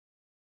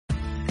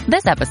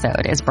This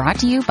episode is brought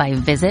to you by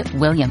Visit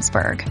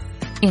Williamsburg.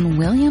 In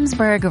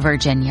Williamsburg,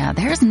 Virginia,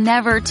 there's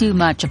never too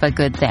much of a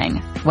good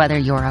thing. Whether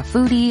you're a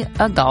foodie,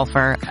 a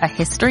golfer, a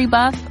history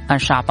buff, a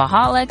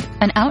shopaholic,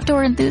 an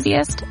outdoor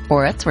enthusiast,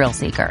 or a thrill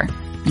seeker,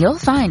 you'll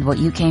find what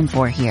you came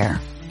for here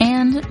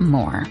and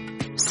more.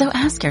 So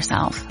ask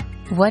yourself,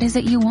 what is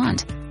it you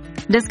want?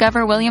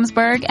 Discover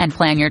Williamsburg and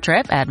plan your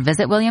trip at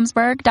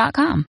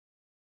visitwilliamsburg.com.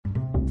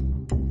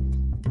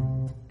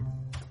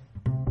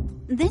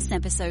 This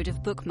episode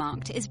of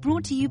Bookmarked is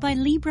brought to you by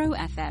Libro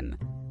FM.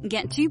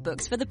 Get 2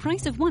 books for the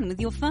price of 1 with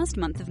your first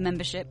month of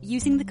membership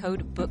using the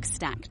code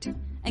BOOKSTACKED.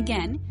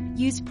 Again,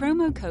 use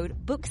promo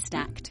code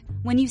BOOKSTACKED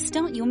when you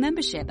start your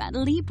membership at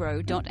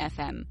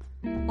Libro.fm.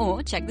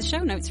 Or check the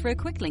show notes for a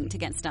quick link to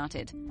get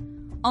started.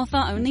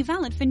 Offer only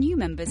valid for new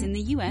members in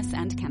the US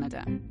and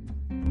Canada.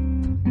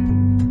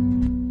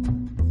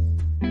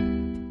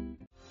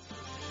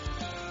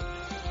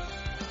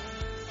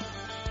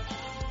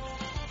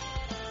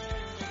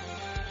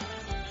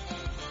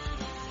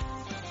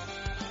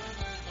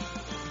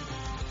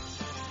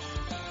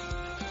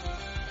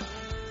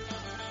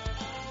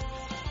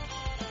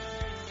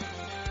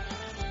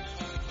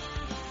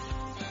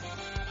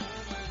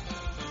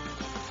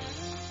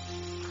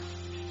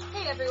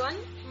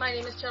 Everyone, my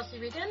name is Chelsea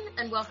Regan,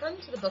 and welcome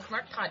to the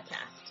Bookmark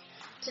Podcast.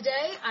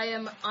 Today, I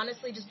am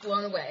honestly just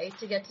blown away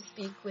to get to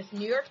speak with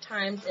New York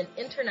Times and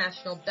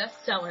international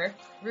bestseller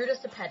Ruta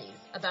Sepetys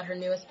about her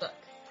newest book.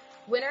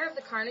 Winner of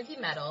the Carnegie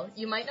Medal,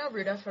 you might know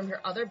Ruta from her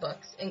other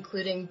books,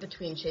 including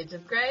Between Shades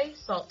of Grey,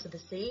 Salt to the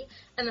Sea,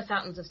 and The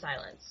Fountains of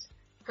Silence.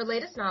 Her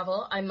latest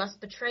novel, I Must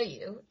Betray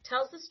You,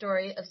 tells the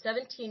story of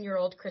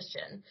 17-year-old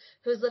Christian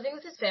who is living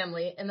with his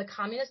family in the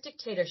communist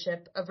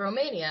dictatorship of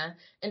Romania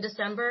in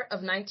December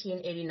of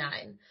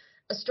 1989.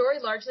 A story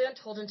largely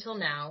untold until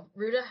now,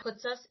 Ruta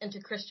puts us into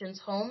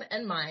Christian's home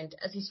and mind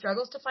as he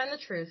struggles to find the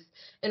truth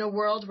in a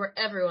world where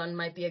everyone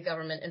might be a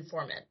government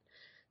informant.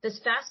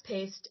 This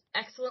fast-paced,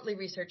 excellently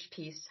researched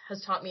piece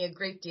has taught me a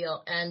great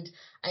deal, and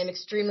I am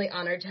extremely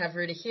honored to have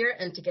Ruta here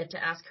and to get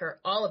to ask her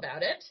all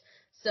about it.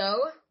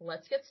 So,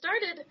 let's get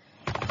started.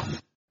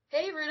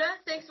 Hey, Ruta,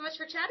 thanks so much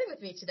for chatting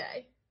with me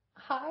today.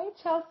 Hi,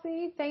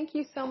 Chelsea. Thank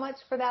you so much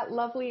for that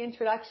lovely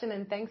introduction,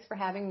 and thanks for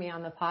having me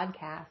on the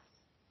podcast.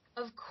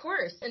 Of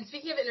course. And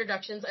speaking of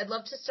introductions, I'd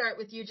love to start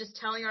with you just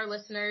telling our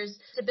listeners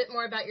a bit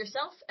more about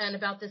yourself and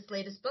about this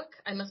latest book,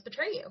 I Must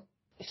Betray You.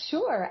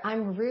 Sure.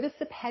 I'm Ruta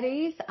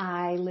Sepetys.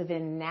 I live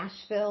in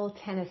Nashville,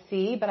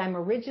 Tennessee, but I'm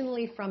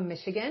originally from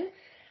Michigan.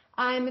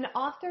 I'm an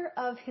author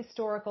of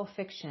historical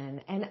fiction,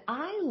 and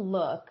I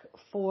look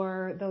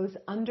for those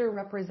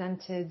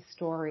underrepresented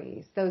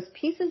stories, those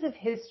pieces of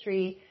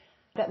history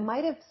that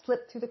might have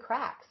slipped through the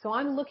cracks. So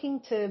I'm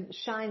looking to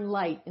shine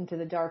light into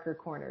the darker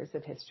corners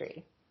of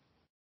history.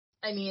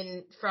 I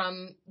mean,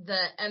 from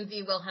the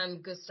MV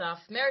Wilhelm Gustloff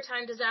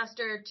maritime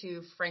disaster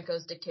to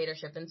Franco's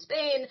dictatorship in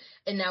Spain,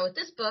 and now with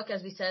this book,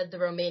 as we said, the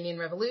Romanian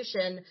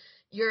Revolution,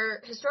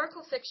 your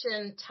historical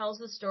fiction tells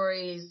the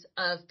stories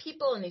of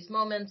people in these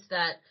moments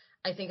that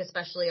I think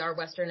especially our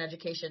Western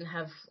education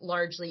have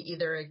largely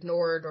either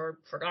ignored or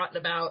forgotten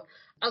about.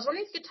 I was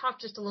wondering if you could talk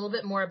just a little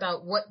bit more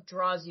about what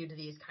draws you to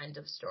these kinds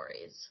of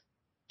stories.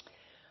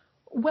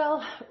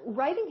 Well,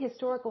 writing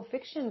historical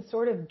fiction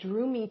sort of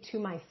drew me to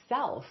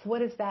myself. What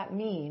does that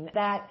mean?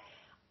 That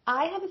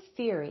I have a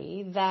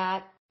theory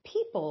that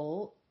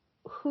people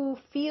who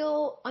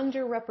feel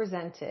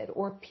underrepresented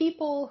or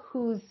people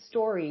whose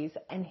stories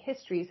and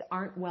histories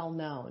aren't well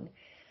known,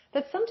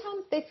 that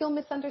sometimes they feel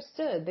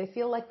misunderstood. They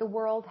feel like the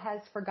world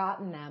has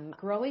forgotten them.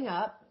 Growing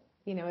up,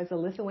 as a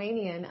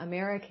Lithuanian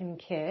American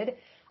kid,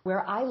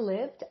 where I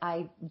lived,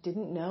 I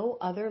didn't know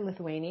other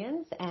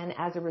Lithuanians, and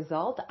as a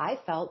result, I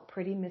felt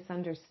pretty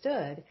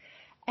misunderstood.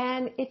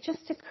 And it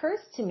just occurs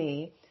to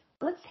me,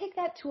 let's take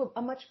that to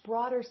a much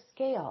broader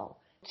scale,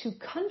 to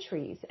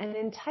countries and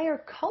entire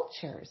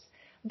cultures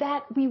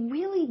that we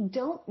really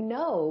don't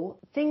know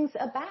things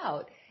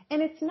about.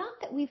 And it's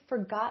not that we've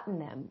forgotten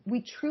them.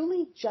 We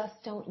truly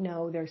just don't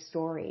know their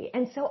story.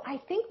 And so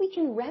I think we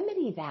can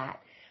remedy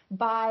that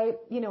by,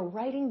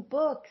 writing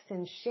books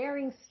and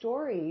sharing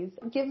stories.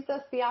 It gives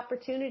us the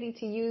opportunity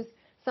to use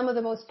some of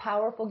the most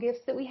powerful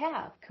gifts that we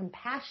have,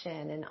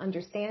 compassion and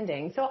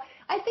understanding. So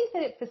I think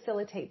that it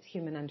facilitates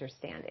human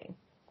understanding.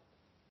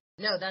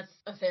 No, that's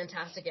a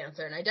fantastic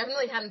answer. And I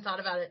definitely hadn't thought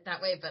about it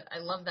that way, but I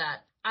love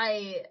that.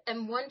 I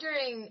am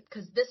wondering,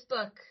 because this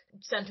book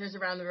centers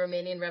around the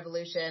Romanian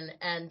Revolution,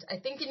 and I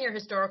think in your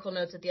historical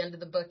notes at the end of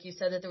the book, you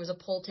said that there was a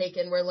poll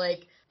taken where,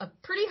 a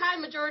pretty high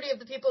majority of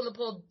the people in the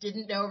poll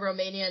didn't know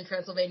Romania and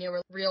Transylvania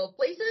were real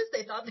places.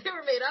 They thought they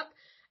were made up.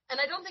 And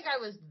I don't think I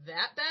was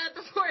that bad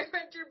before I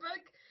read your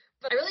book.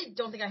 But I really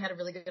don't think I had a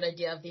really good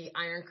idea of the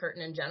Iron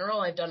Curtain in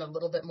general. I've done a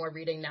little bit more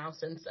reading now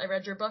since I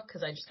read your book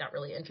because I just got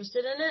really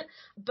interested in it.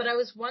 But I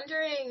was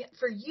wondering,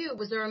 for you,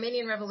 was the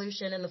Romanian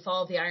Revolution and the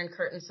fall of the Iron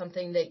Curtain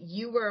something that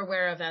you were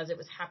aware of as it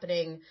was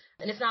happening?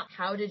 And if not,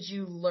 how did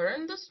you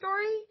learn the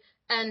story?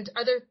 And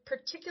are there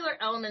particular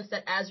elements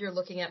that as you're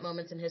looking at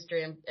moments in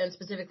history, and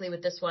specifically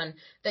with this one,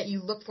 that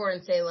you look for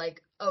and say,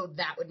 oh,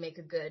 that would make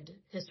a good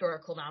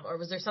historical novel? Or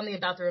was there something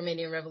about the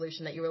Romanian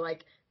Revolution that you were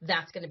like,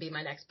 that's going to be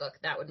my next book,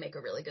 that would make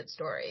a really good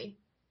story?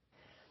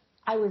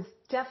 I was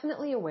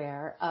definitely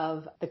aware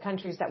of the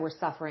countries that were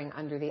suffering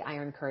under the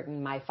Iron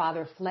Curtain. My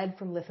father fled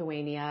from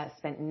Lithuania,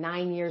 spent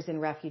 9 years in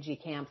refugee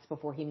camps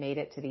before he made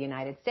it to the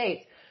United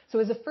States. So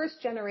as a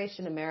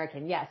first-generation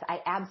American, yes,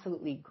 I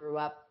absolutely grew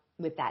up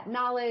with that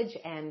knowledge,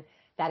 and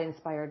that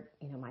inspired,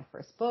 my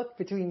first book,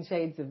 Between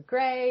Shades of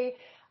Grey.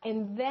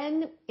 And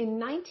then in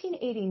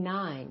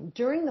 1989,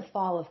 during the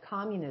fall of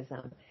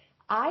communism,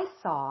 I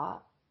saw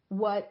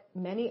what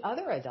many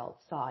other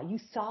adults saw. You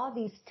saw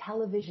these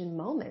television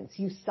moments.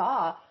 You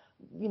saw,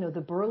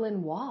 the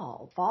Berlin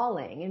Wall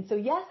falling. And so,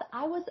 yes,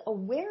 I was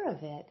aware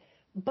of it,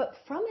 but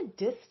from a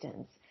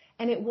distance.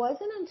 And it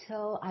wasn't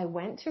until I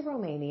went to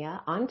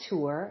Romania on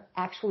tour,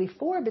 actually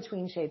for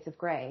Between Shades of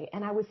Grey,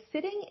 and I was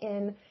sitting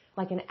in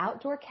like an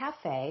outdoor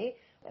cafe.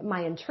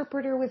 My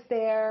interpreter was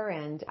there,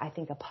 and I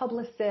think a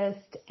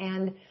publicist,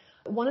 and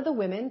one of the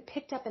women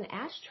picked up an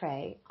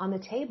ashtray on the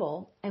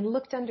table and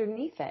looked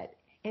underneath it.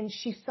 And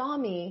she saw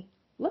me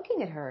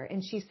looking at her,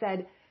 and she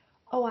said,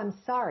 "Oh, I'm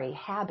sorry,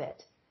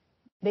 habit.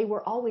 They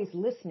were always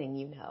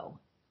listening,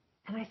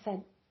 And I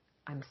said,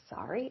 "I'm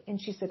sorry?" And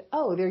she said,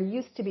 "Oh, there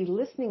used to be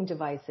listening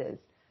devices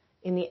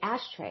in the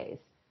ashtrays."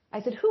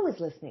 I said, "Who was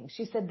listening?"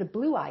 She said, "The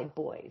Blue-Eyed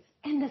Boys."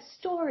 And the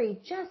story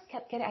just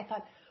kept getting, I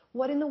thought,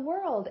 what in the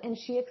world? And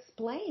she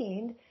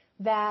explained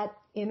that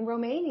in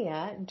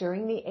Romania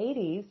during the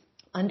 80s,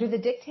 under the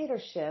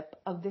dictatorship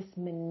of this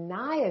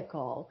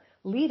maniacal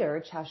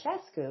leader,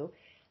 Ceausescu,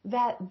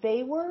 that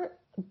they were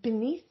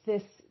beneath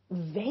this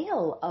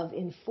veil of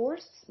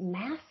enforced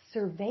mass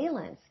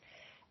surveillance.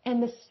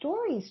 And the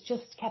stories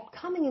just kept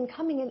coming and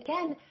coming. And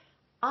again,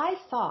 I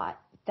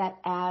thought that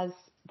as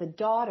the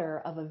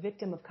daughter of a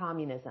victim of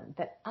communism,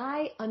 that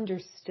I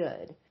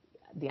understood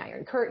the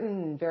Iron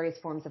Curtain and various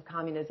forms of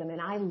communism.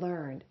 And I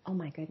learned, oh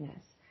my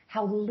goodness,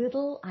 how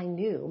little I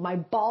knew. My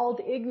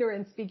bald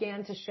ignorance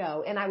began to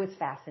show, and I was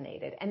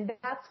fascinated. And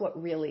that's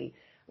what really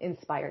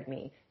inspired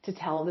me to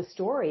tell the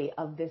story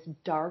of this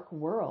dark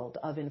world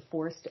of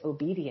enforced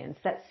obedience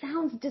that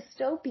sounds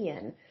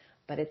dystopian,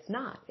 but it's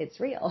not. It's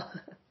real.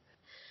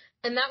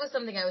 And that was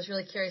something I was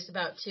really curious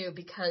about too,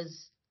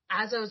 because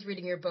as I was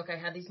reading your book, I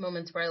had these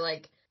moments where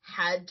I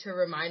had to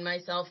remind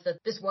myself that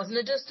this wasn't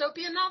a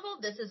dystopian novel.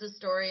 This is a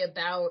story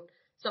about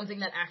something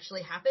that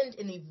actually happened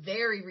in the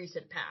very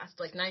recent past.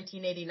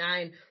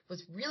 1989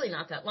 was really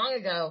not that long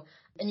ago.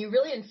 And you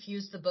really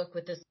infused the book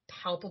with this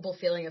palpable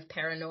feeling of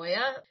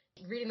paranoia.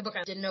 Reading the book,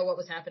 I didn't know what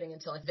was happening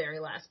until the very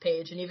last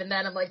page. And even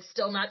then, I'm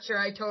still not sure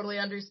I totally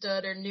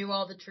understood or knew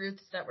all the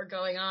truths that were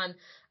going on.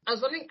 I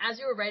was wondering, as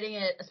you were writing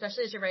it,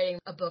 especially as you're writing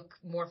a book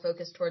more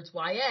focused towards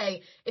YA,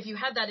 if you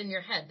had that in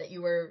your head, that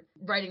you were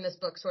writing this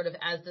book sort of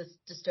as this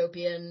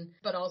dystopian,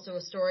 but also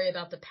a story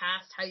about the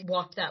past, how you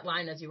walked that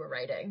line as you were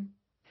writing.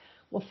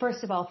 Well,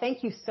 first of all,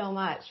 thank you so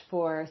much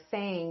for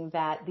saying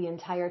that the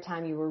entire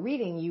time you were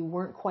reading, you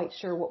weren't quite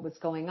sure what was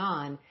going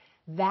on.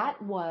 That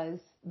was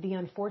the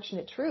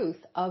unfortunate truth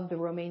of the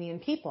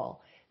Romanian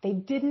people. They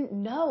didn't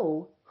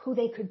know who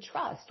they could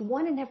trust.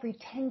 1 in every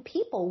 10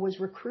 people was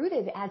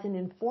recruited as an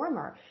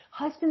informer.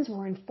 Husbands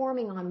were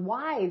informing on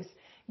wives,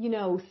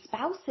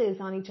 spouses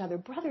on each other,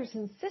 brothers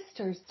and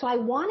sisters. So I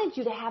wanted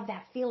you to have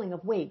that feeling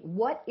of, wait,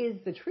 what is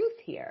the truth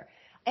here?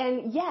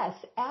 And yes,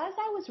 as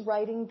I was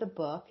writing the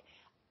book,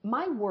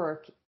 my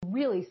work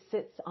really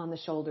sits on the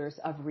shoulders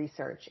of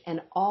research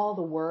and all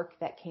the work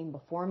that came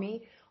before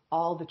me,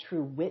 all the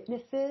true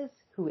witnesses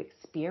who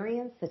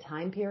experienced the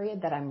time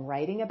period that I'm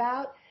writing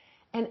about.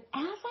 And as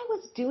I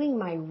was doing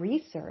my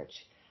research,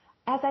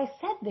 as I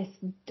said,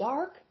 this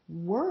dark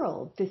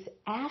world, this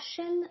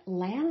ashen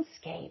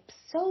landscape,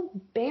 so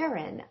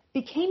barren,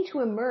 began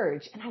to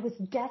emerge. And I was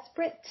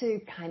desperate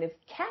to kind of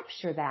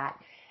capture that,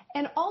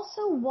 and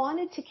also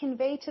wanted to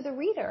convey to the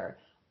reader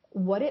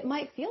what it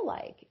might feel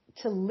like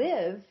to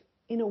live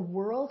in a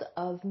world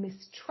of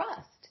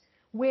mistrust,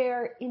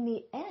 where in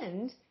the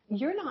end,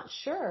 you're not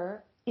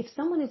sure if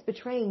someone is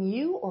betraying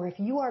you or if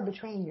you are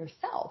betraying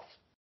yourself.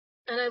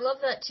 And I love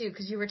that too,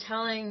 because you were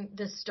telling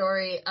this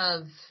story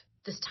of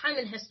this time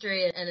in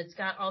history, and it's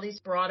got all these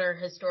broader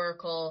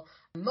historical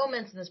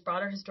moments and this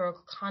broader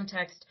historical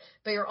context,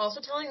 but you're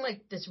also telling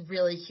this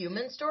really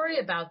human story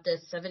about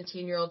this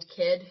 17-year-old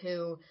kid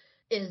who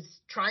is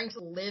trying to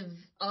live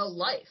a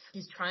life.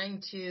 He's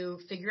trying to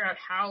figure out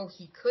how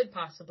he could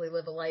possibly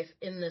live a life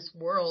in this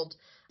world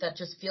that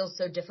just feels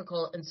so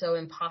difficult and so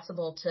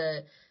impossible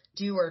to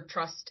do or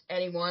trust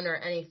anyone or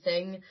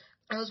anything.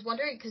 I was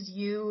wondering, because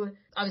you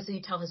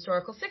tell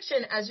historical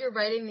fiction, as you're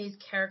writing these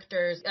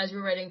characters, as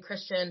you're writing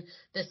Christian,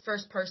 this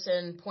first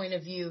person point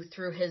of view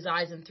through his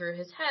eyes and through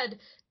his head,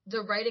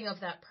 the writing of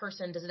that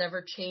person, does it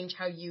ever change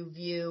how you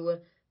view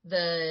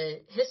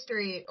the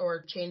history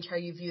or change how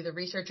you view the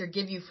research or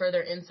give you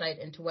further insight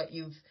into what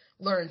you've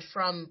learned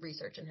from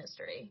research and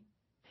history?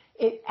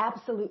 It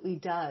absolutely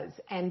does.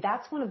 And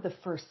that's one of the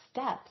first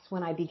steps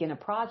when I begin a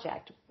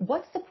project.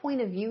 What's the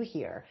point of view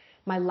here?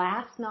 My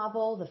last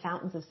novel, The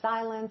Fountains of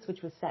Silence,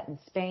 which was set in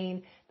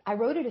Spain, I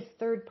wrote it as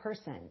third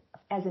person,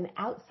 as an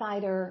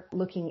outsider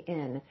looking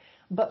in.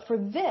 But for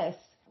this,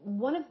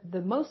 one of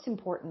the most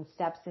important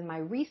steps in my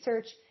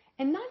research,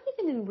 and not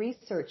even in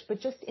research,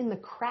 but just in the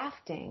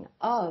crafting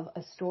of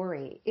a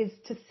story, is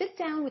to sit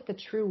down with the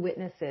true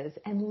witnesses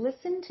and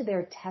listen to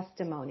their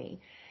testimony.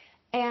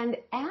 And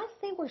as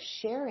they were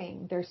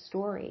sharing their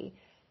story,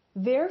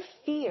 their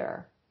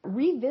fear,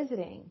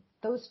 revisiting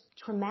those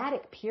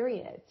traumatic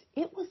periods,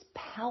 it was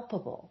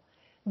palpable.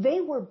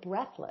 They were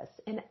breathless,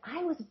 and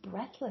I was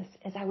breathless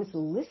as I was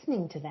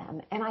listening to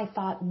them. And I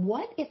thought,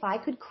 what if I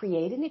could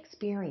create an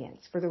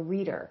experience for the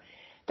reader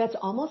that's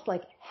almost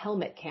like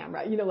helmet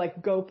camera,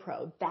 like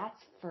GoPro,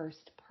 that's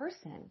first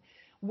person,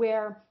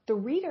 where the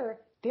reader,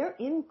 they're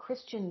in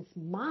Christian's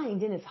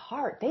mind, in his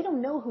heart. They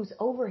don't know who's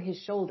over his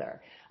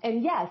shoulder.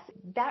 And yes,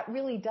 that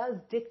really does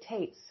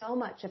dictate so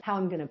much of how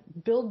I'm going to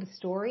build the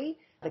story,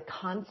 the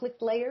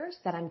conflict layers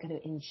that I'm going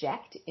to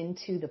inject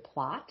into the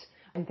plot,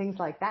 and things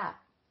like that.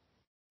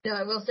 No,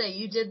 I will say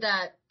you did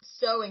that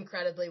so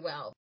incredibly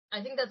well.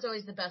 I think that's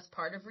always the best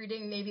part of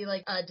reading maybe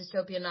like a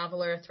dystopian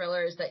novel or a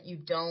thriller is that you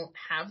don't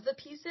have the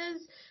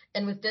pieces.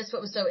 And with this,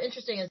 what was so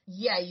interesting is,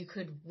 yeah, you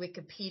could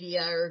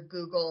Wikipedia or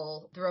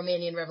Google the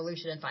Romanian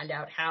Revolution and find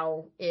out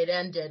how it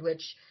ended,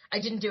 which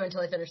I didn't do until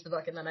I finished the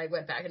book, and then I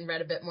went back and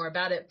read a bit more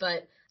about it.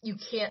 But you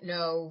can't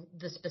know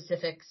the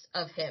specifics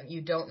of him.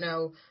 You don't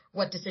know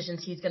what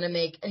decisions he's going to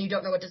make, and you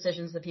don't know what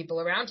decisions the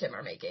people around him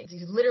are making.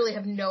 You literally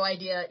have no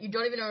idea. You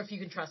don't even know if you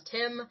can trust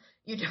him.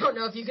 You don't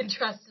know if you can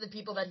trust the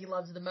people that he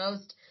loves the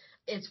most.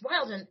 It's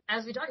wild, and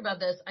as we talk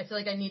about this, I feel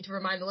like I need to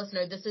remind the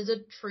listener this is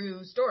a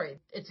true story.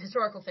 It's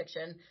historical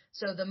fiction,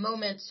 so the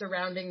moment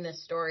surrounding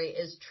this story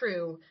is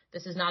true.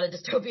 This is not a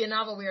dystopian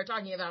novel we are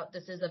talking about.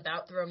 This is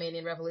about the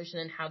Romanian Revolution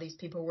and how these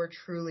people were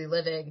truly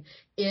living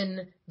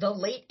in the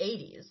late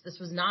 80s. This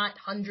was not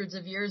hundreds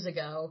of years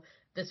ago.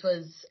 This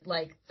was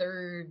like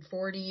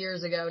 40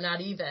 years ago,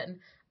 not even,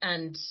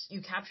 and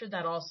you captured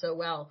that all so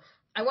well.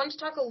 I wanted to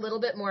talk a little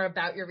bit more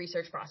about your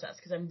research process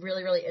because I'm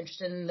really, really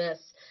interested in this.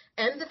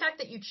 And the fact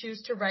that you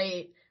choose to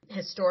write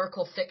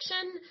historical fiction,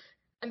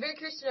 I'm very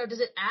curious to know, does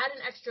it add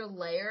an extra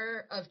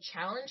layer of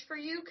challenge for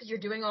you? Because you're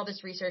doing all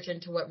this research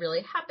into what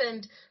really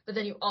happened, but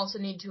then you also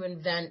need to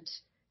invent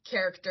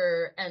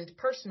character and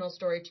personal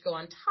story to go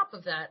on top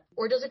of that.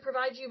 Or does it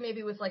provide you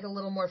maybe with like a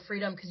little more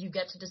freedom because you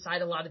get to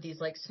decide a lot of these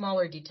like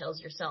smaller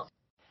details yourself?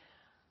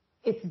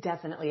 It's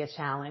definitely a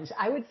challenge.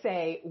 I would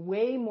say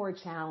way more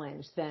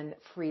challenge than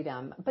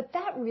freedom. But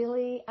that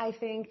really, I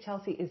think,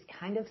 Chelsea, is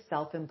kind of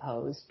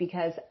self-imposed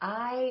because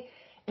I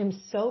am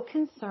so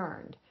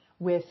concerned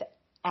with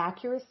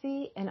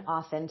accuracy and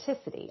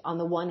authenticity on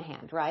the one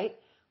hand, right?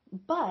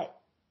 But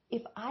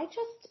if I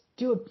just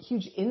do a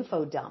huge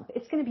info dump,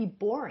 it's going to be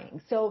boring.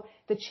 So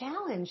the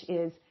challenge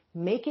is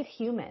make it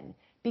human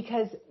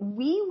because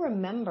we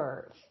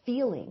remember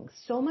feelings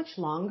so much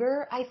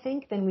longer, I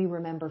think, than we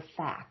remember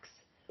facts.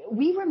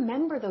 We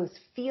remember those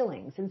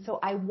feelings. And so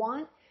I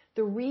want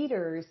the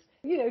readers,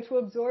 to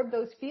absorb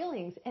those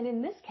feelings. And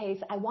in this case,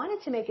 I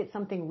wanted to make it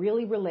something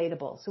really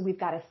relatable. So we've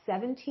got a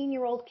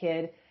 17-year-old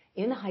kid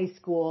in high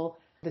school.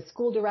 The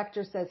school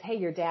director says, hey,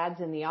 your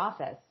dad's in the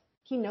office.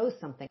 He knows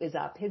something is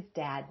up. His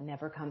dad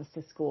never comes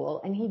to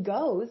school. And he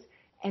goes,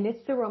 and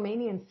it's the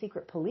Romanian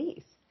secret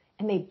police.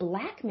 And they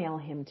blackmail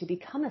him to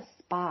become a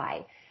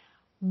spy.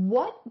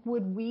 What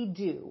would we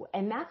do?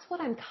 And that's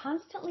what I'm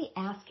constantly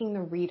asking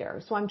the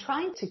reader. So I'm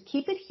trying to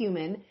keep it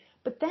human,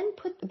 but then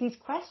put these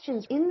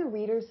questions in the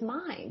reader's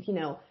mind.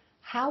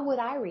 How would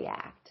I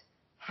react?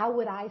 How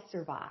would I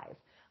survive?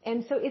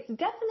 And so it's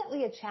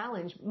definitely a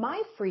challenge.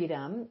 My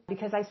freedom,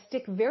 because I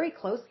stick very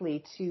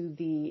closely to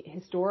the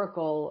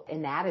historical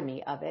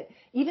anatomy of it,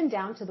 even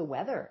down to the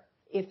weather.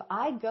 If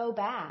I go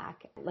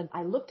back, like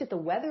I looked at the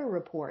weather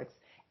reports,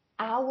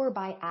 hour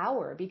by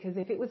hour, because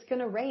if it was going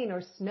to rain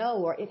or snow,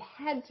 or it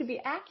had to be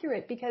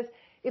accurate, because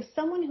if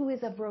someone who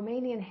is of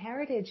Romanian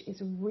heritage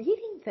is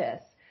reading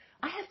this,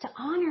 I have to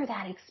honor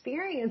that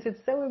experience.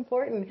 It's so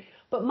important.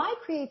 But my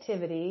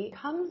creativity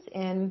comes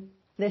in,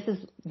 this is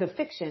the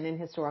fiction in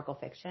historical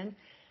fiction.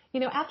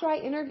 After I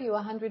interview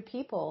 100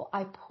 people,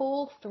 I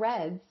pull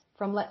threads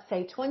from, let's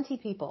say, 20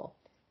 people,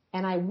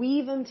 and I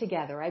weave them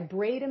together. I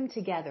braid them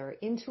together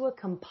into a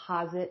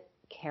composite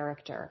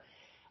character.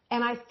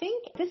 And I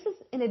think this is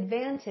an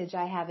advantage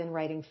I have in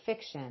writing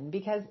fiction,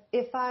 because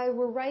if I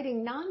were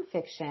writing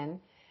nonfiction,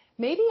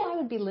 maybe I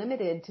would be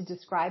limited to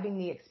describing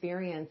the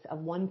experience of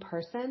one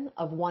person,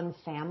 of one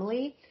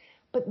family.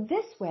 But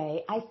this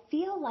way, I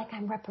feel like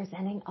I'm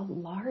representing a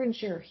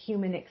larger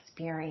human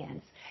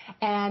experience.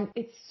 And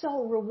it's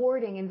so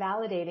rewarding and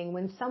validating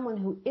when someone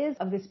who is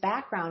of this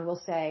background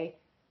will say,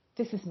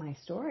 this is my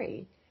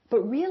story.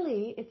 But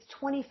really, it's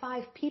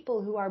 25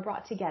 people who are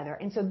brought together.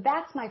 And so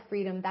that's my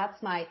freedom.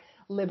 That's my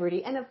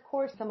liberty. And of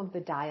course, some of the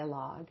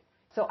dialogue.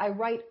 So I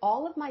write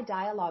all of my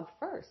dialogue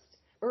first.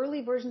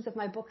 Early versions of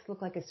my books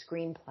look like a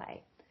screenplay.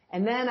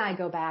 And then I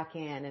go back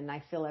in and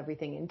I fill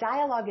everything in.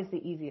 Dialogue is the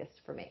easiest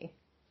for me.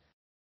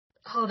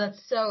 Oh, that's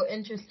so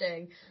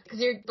interesting. Because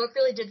your book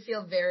really did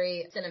feel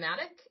very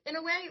cinematic in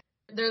a way.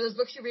 There are those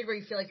books you read where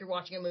you feel like you're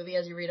watching a movie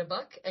as you read a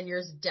book, and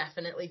yours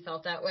definitely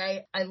felt that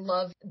way. I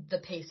love the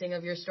pacing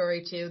of your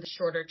story, too, the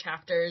shorter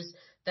chapters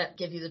that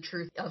give you the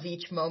truth of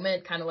each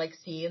moment, kind of like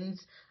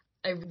scenes.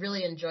 I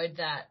really enjoyed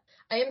that.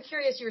 I am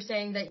curious, you were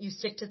saying that you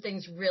stick to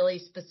things really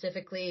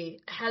specifically.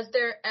 Has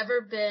there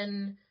ever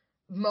been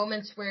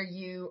moments where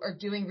you are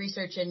doing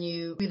research and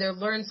you either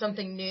learn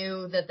something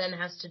new that then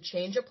has to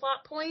change a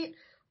plot point,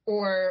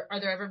 or are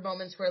there ever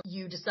moments where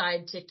you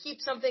decide to keep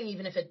something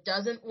even if it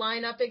doesn't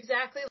line up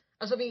exactly?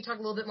 I was hoping you talk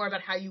a little bit more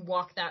about how you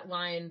walk that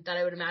line that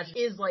I would imagine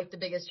is like the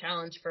biggest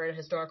challenge for a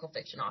historical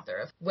fiction author,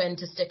 of when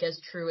to stick as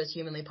true as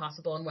humanly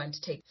possible and when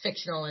to take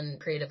fictional and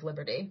creative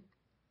liberty.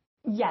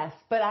 Yes,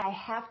 but I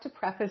have to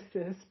preface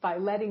this by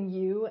letting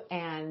you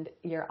and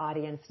your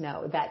audience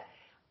know that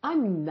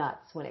I'm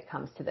nuts when it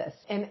comes to this.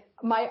 And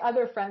my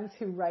other friends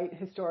who write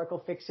historical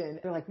fiction,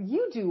 they're like,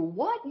 you do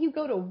what? You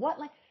go to what?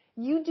 Like,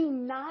 you do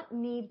not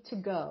need to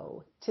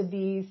go to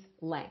these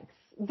lengths.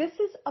 This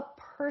is a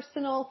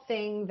personal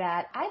thing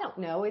that I don't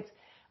know.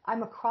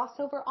 I'm a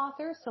crossover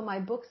author, so my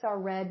books are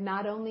read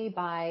not only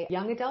by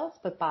young adults,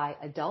 but by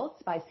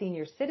adults, by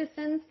senior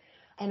citizens.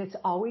 And it's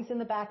always in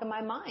the back of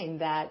my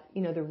mind that,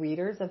 the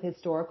readers of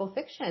historical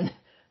fiction,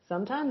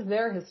 sometimes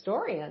they're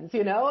historians,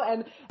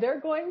 and they're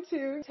going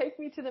to take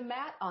me to the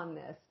mat on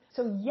this.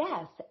 So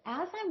yes,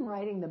 as I'm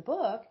writing the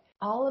book,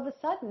 all of a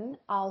sudden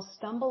I'll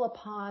stumble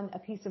upon a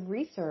piece of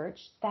research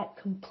that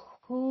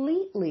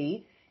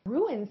completely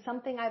ruins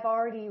something I've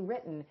already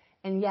written.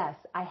 And yes,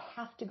 I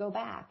have to go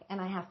back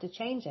and I have to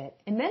change it.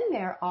 And then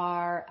there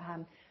are,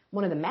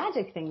 one of the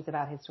magic things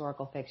about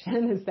historical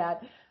fiction is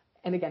that,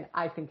 and again,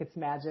 I think it's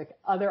magic.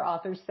 Other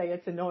authors say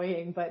it's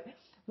annoying, but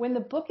when the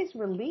book is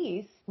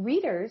released,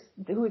 readers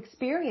who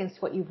experience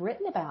what you've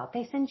written about,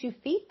 they send you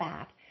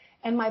feedback.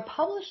 And my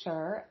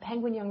publisher,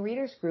 Penguin Young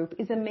Readers Group,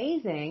 is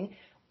amazing.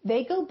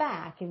 They go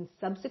back in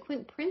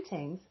subsequent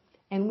printings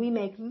and we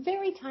make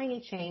very tiny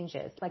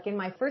changes. Like in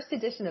my first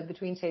edition of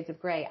Between Shades of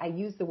Grey, I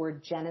used the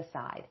word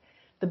genocide.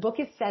 The book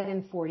is set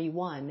in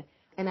 41.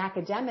 An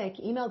academic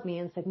emailed me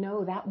and said,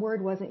 no, that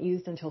word wasn't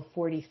used until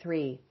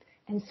 43.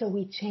 And so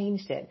we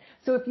changed it.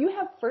 So if you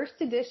have first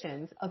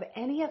editions of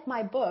any of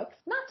my books,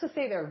 not to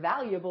say they're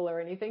valuable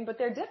or anything, but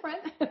they're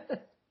different.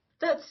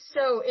 That's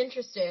so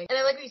interesting. And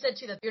I like what you said,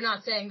 too, that you're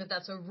not saying that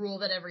that's a rule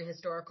that every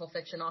historical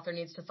fiction author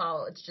needs to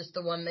follow. It's just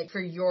the one that for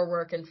your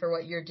work and for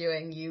what you're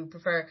doing, you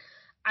prefer.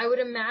 I would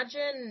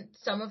imagine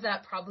some of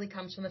that probably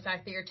comes from the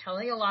fact that you're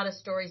telling a lot of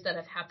stories that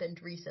have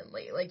happened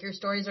recently. Like, your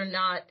stories are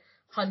not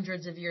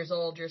hundreds of years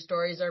old. Your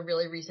stories are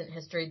really recent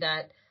history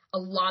that a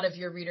lot of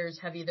your readers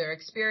have either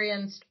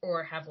experienced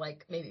or have,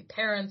 like, maybe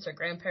parents or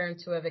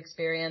grandparents who have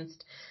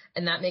experienced,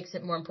 and that makes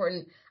it more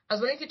important. I was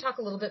wondering if you could talk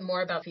a little bit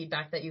more about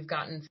feedback that you've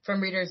gotten from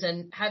readers,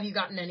 and have you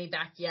gotten any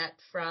back yet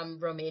from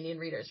Romanian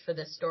readers for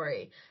this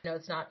story? I know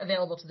it's not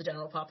available to the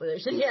general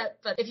population yet,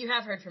 but if you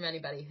have heard from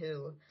anybody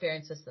who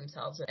experienced this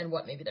themselves and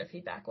what maybe their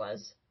feedback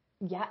was.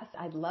 Yes,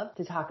 I'd love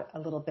to talk a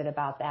little bit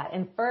about that.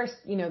 And first,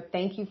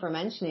 thank you for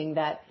mentioning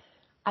that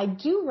I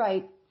do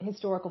write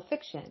historical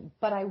fiction,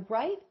 but I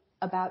write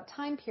about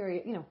time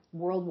period,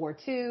 World War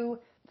II,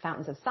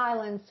 Fountains of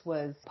Silence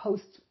was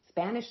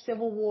post-Spanish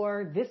Civil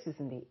War. This is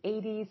in the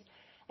 80s.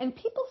 And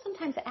people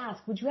sometimes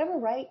ask, would you ever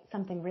write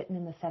something written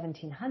in the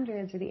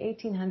 1700s or the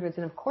 1800s?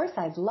 And of course,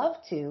 I'd love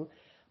to.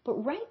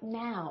 But right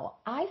now,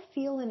 I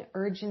feel an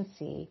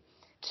urgency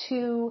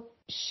to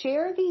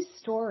share these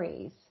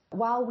stories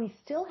while we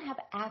still have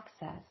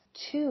access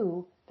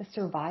to the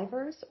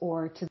survivors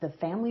or to the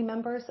family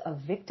members of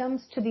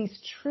victims, to these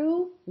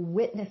true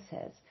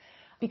witnesses.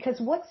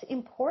 Because what's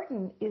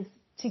important is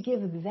to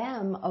give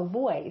them a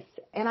voice.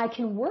 And I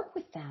can work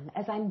with them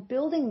as I'm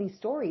building these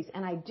stories.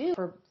 And I do.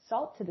 For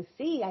Salt to the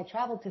Sea, I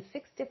traveled to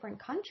 6 different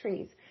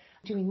countries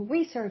doing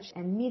research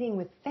and meeting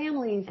with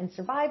families and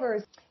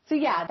survivors. So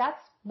yeah,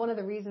 that's one of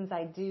the reasons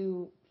I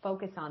do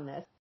focus on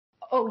this.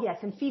 Oh yes,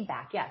 and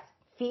feedback, yes.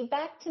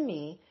 Feedback to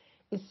me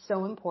is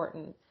so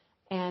important.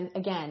 And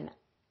again,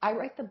 I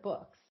write the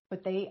books,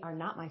 but they are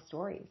not my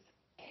stories.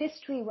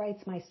 History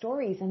writes my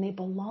stories, and they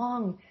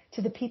belong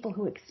to the people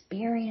who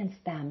experience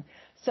them.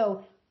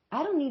 So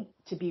I don't need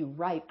to be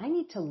right. I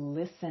need to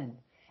listen.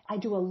 I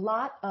do a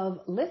lot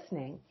of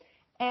listening.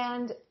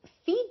 And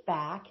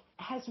feedback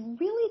has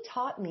really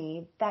taught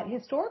me that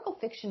historical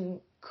fiction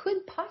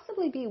could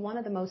possibly be one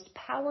of the most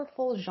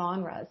powerful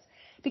genres.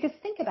 Because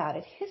think about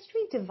it,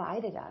 history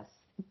divided us.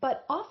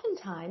 But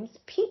oftentimes,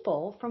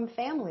 people from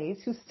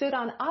families who stood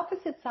on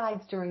opposite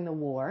sides during the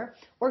war,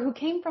 or who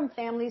came from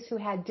families who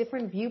had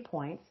different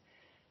viewpoints,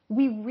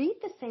 we read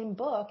the same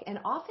book, and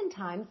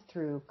oftentimes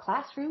through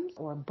classrooms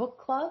or book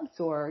clubs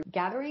or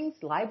gatherings,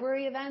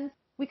 library events,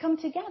 we come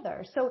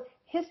together. So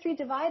history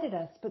divided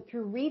us, but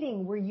through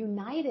reading, we're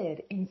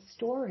united in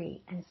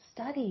story and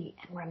study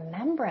and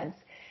remembrance.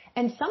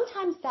 And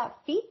sometimes that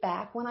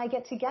feedback, when I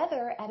get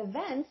together at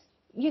events,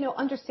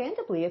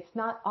 understandably, it's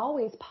not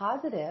always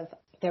positive.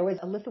 There was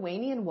a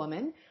Lithuanian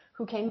woman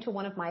who came to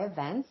one of my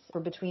events for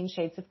Between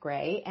Shades of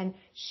Grey, and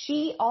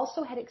she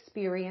also had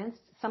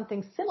experienced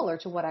something similar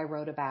to what I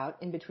wrote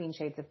about in Between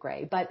Shades of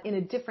Grey, but in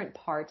a different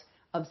part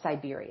of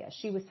Siberia.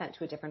 She was sent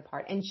to a different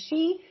part. And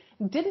she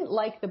didn't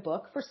like the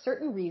book for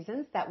certain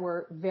reasons that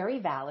were very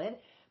valid,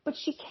 but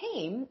she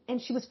came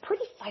and she was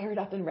pretty fired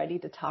up and ready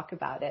to talk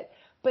about it.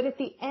 But at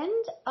the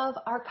end of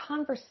our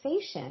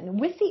conversation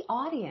with the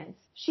audience,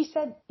 she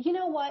said, you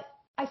know what?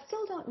 I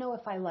still don't know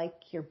if I like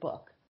your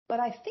book, but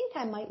I think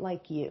I might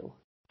like you.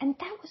 And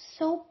that was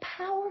so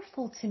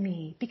powerful to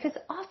me because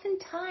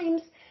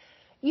oftentimes,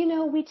 you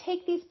know, we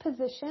take these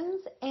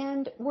positions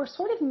and we're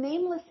sort of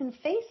nameless and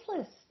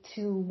faceless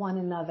to one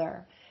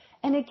another.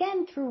 And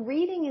again, through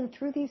reading and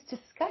through these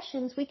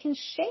discussions, we can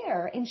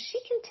share, and she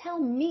can tell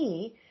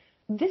me,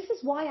 this is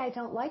why I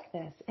don't like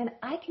this. And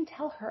I can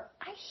tell her,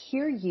 I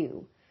hear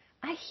you.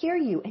 I hear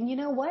you. And you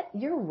know what?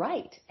 You're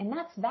right. And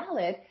that's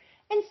valid.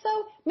 And so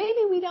maybe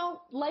we don't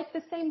like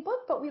the same book,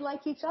 but we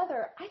like each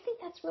other. I think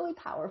that's really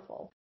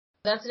powerful.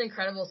 That's an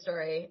incredible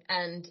story.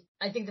 And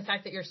I think the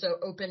fact that you're so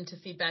open to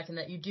feedback and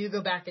that you do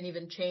go back and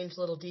even change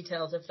little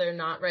details if they're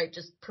not right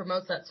just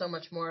promotes that so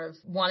much more of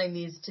wanting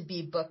these to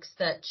be books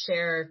that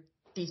share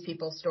these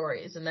people's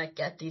stories and that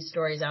get these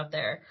stories out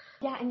there.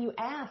 Yeah, and you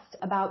asked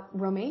about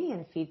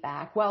Romanian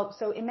feedback. Well,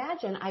 so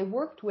imagine I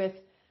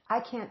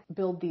can't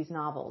build these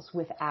novels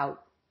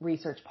without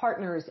research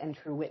partners and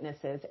true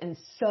witnesses. And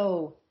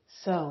so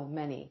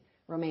many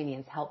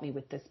Romanians helped me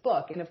with this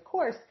book. And of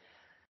course,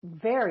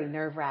 very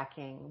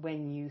nerve-wracking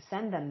when you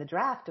send them the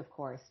draft, of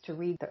course, to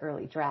read the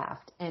early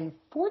draft. And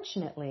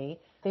fortunately,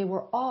 they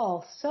were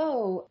all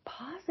so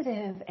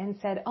positive and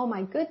said, oh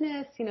my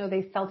goodness, you know,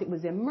 they felt it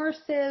was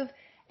immersive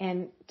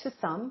and to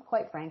some,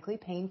 quite frankly,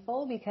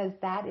 painful because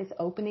that is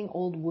opening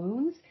old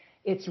wounds.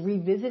 It's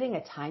revisiting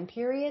a time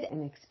period,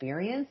 an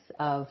experience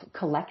of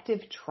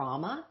collective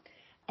trauma.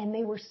 And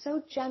they were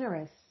so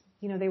generous.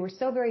 You know, they were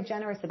so very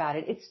generous about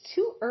it. It's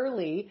too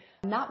early.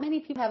 Not many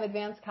people have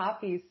advanced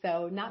copies,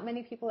 so not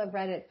many people have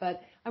read it,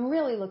 but I'm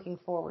really looking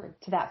forward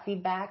to that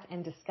feedback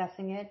and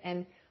discussing it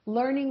and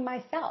learning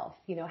myself,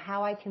 you know,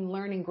 how I can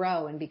learn and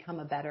grow and become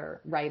a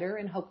better writer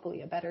and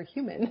hopefully a better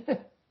human.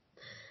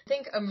 I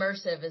think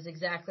immersive is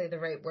exactly the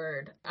right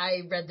word.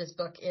 I read this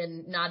book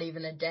in not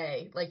even a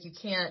day. Like, you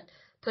can't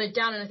put it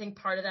down. And I think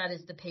part of that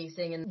is the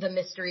pacing and the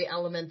mystery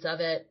elements of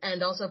it.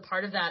 And also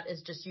part of that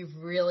is just you've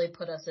really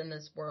put us in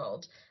this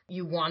world.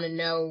 You want to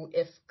know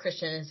if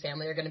Christian and his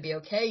family are going to be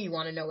okay. You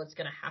want to know what's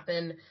going to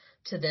happen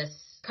to this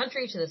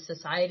country, to this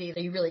society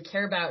that you really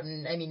care about.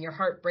 And I mean, your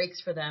heart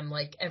breaks for them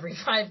like every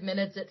 5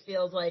 minutes, it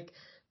feels like.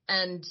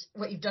 And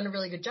what you've done a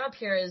really good job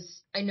here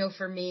is, I know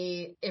for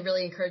me, it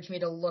really encouraged me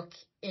to look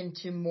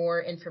into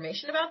more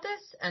information about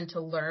this and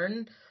to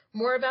learn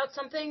more about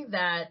something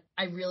that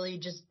I really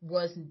just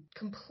was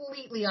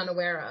completely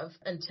unaware of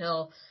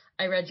until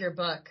I read your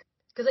book.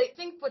 Because I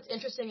think what's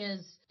interesting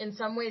is, in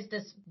some ways,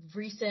 this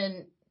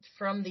recent,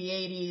 from the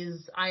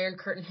 80s, Iron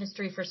Curtain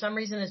history, for some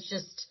reason, it's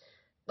just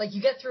like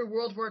you get through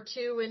World War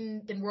II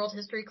in world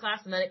history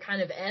class and then it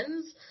kind of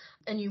ends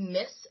and you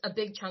miss a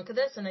big chunk of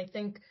this. And I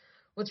think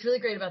what's really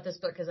great about this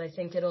book is I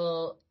think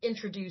it'll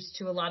introduce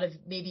to a lot of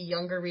maybe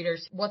younger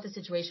readers what the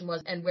situation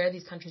was and where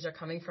these countries are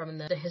coming from and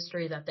the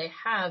history that they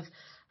have.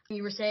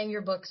 You were saying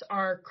your books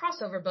are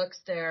crossover books.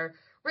 They're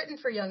written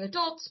for young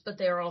adults, but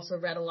they are also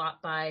read a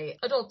lot by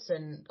adults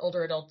and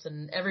older adults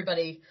and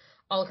everybody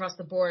all across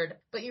the board.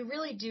 But you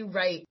really do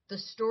write the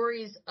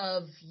stories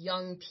of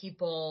young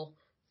people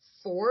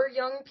for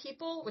young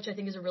people, which I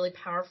think is a really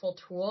powerful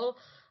tool.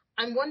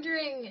 I'm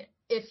wondering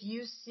if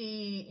you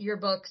see your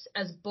books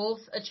as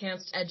both a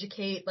chance to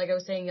educate, like I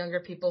was saying, younger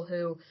people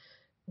who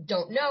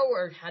don't know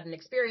or hadn't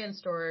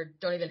experienced or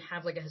don't even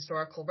have like a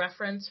historical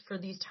reference for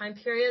these time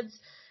periods,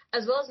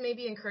 as well as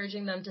maybe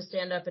encouraging them to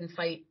stand up and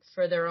fight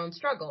for their own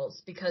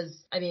struggles.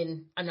 Because, I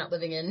mean, I'm not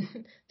living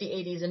in the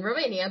 80s in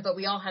Romania, but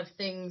we all have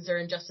things or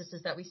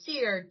injustices that we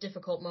see or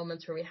difficult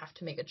moments where we have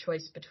to make a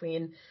choice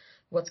between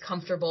what's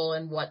comfortable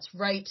and what's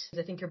right.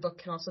 I think your book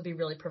can also be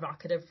really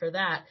provocative for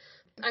that.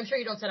 I'm sure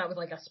you don't set out with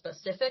like a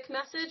specific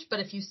message, but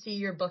if you see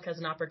your book as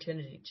an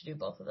opportunity to do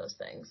both of those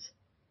things.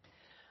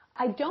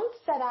 I don't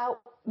set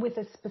out with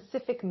a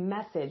specific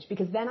message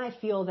because then I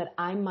feel that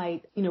I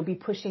might, be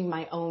pushing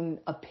my own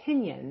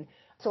opinion.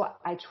 So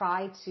I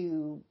try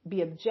to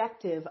be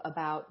objective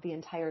about the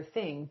entire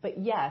thing. But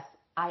yes,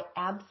 I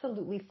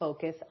absolutely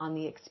focus on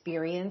the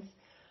experience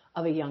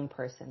of a young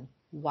person.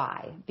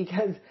 Why?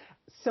 Because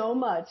so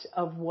much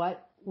of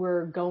what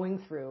we're going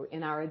through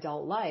in our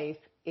adult life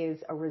is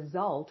a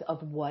result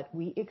of what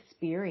we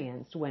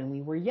experienced when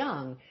we were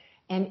young.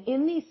 And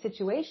in these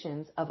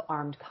situations of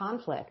armed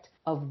conflict,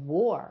 of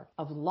war,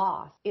 of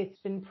loss, it's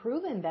been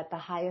proven that the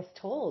highest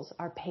tolls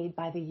are paid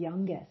by the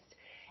youngest.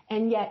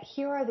 And yet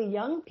here are the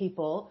young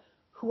people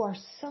who are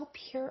so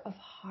pure of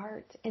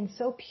heart and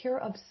so pure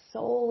of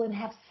soul and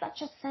have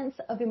such a sense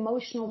of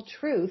emotional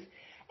truth.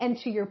 And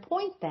to your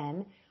point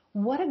then,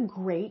 what a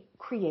great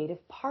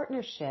creative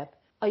partnership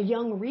a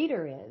young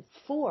reader is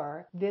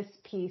for this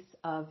piece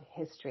of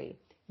history.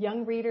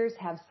 Young readers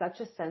have such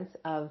a sense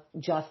of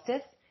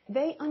justice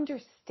They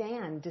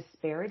understand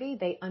disparity,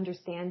 they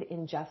understand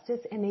injustice,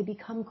 and they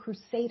become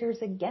crusaders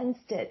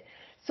against it.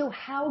 So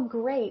how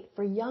great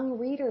for young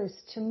readers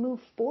to move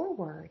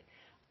forward,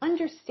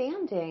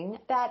 understanding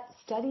that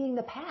studying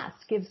the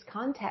past gives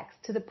context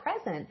to the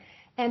present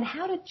and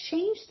how to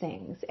change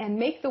things and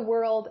make the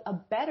world a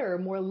better,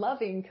 more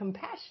loving,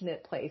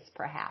 compassionate place,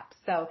 perhaps.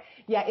 So,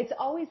 yeah, it's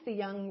always the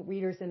young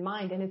readers in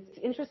mind. And it's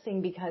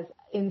interesting because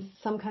in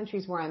some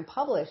countries where I'm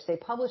published, they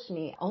publish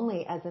me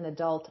only as an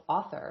adult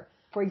author.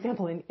 For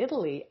example, in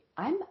Italy,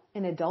 I'm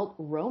an adult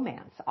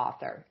romance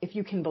author, if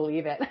you can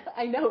believe it.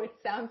 I know it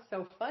sounds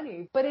so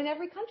funny, but in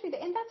every country,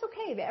 and that's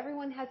okay.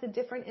 Everyone has a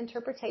different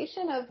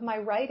interpretation of my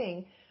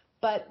writing.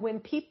 But when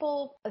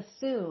people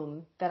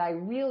assume that I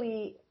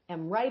really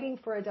am writing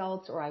for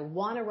adults or I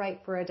want to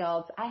write for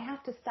adults, I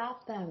have to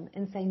stop them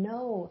and say,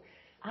 no,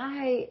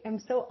 I am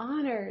so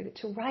honored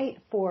to write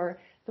for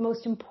the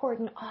most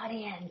important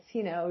audience,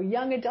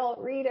 young adult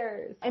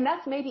readers. And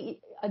that's maybe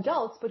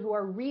adults, but who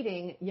are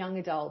reading young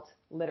adult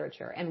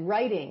literature and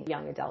writing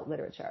young adult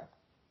literature.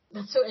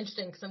 That's so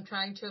interesting because I'm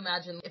trying to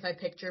imagine if I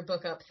picked your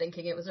book up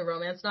thinking it was a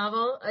romance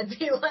novel, I'd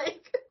be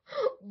like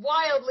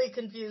wildly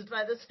confused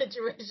by the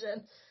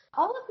situation.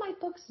 All of my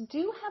books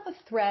do have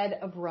a thread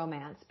of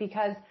romance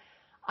because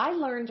I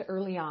learned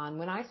early on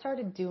when I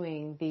started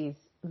doing these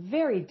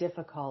very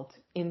difficult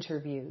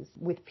interviews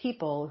with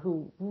people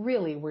who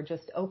really were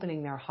just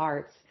opening their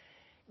hearts.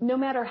 No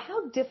matter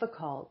how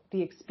difficult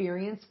the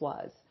experience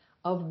was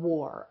of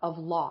war, of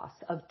loss,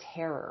 of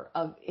terror,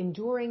 of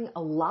enduring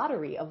a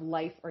lottery of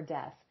life or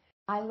death,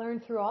 I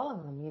learned through all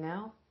of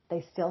them,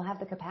 They still have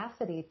the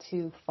capacity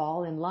to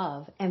fall in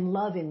love and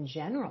love in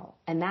general.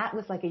 And that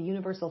was like a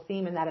universal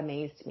theme, and that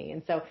amazed me.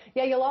 And so,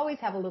 yeah, you'll always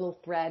have a little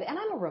thread. And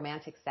I'm a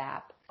romantic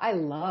sap. I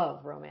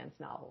love romance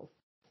novels.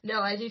 No,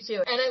 I do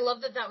too. And I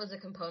love that that was a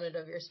component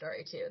of your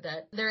story too,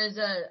 that there is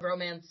a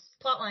romance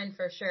plotline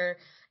for sure.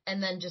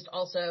 And then just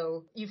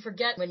also, you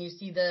forget when you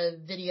see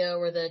the video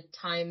or the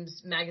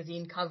Times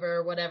magazine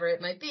cover, whatever it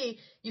might be,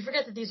 you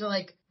forget that these are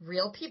like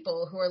real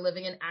people who are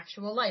living an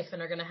actual life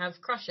and are going to have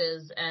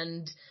crushes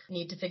and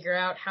need to figure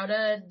out how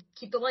to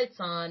keep the lights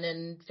on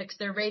and fix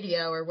their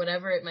radio or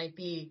whatever it might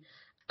be.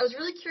 I was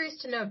really curious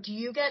to know, do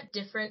you get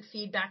different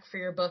feedback for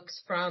your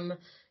books from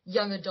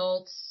young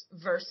adults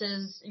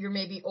versus your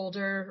maybe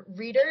older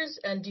readers?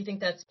 And do you think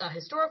that's a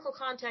historical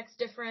context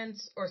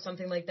difference or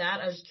something like that?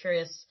 I was just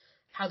curious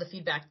how the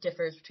feedback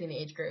differs between the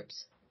age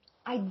groups.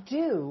 I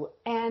do.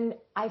 And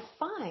I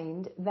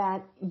find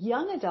that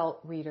young adult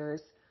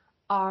readers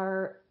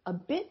are a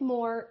bit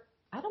more,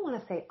 I don't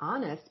want to say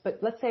honest, but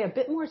let's say a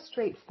bit more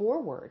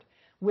straightforward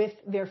with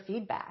their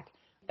feedback.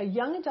 A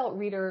young adult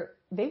reader,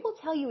 they will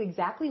tell you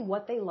exactly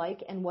what they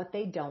like and what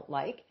they don't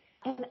like.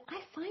 And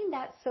I find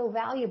that so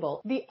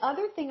valuable. The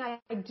other thing I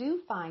do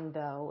find,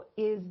 though,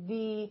 is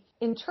the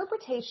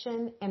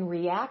interpretation and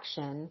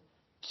reaction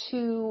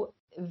to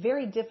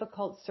very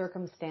difficult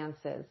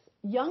circumstances.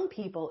 Young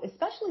people,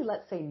 especially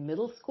let's say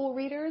middle school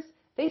readers,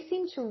 they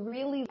seem to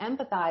really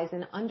empathize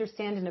and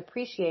understand and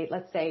appreciate,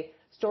 let's say,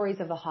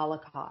 stories of the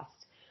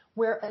Holocaust,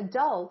 where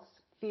adults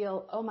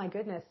feel, oh my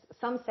goodness,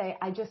 some say,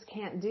 I just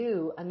can't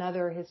do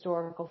another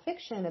historical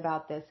fiction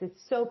about this.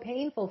 It's so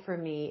painful for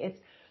me.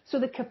 So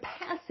the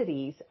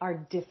capacities are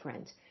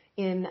different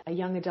in a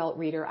young adult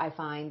reader, I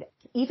find.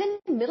 Even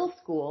in middle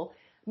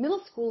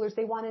schoolers,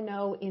 they want to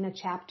know in a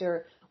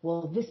chapter,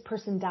 well, this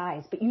person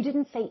dies, but you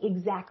didn't say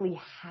exactly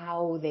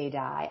how they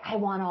die. I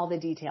want all the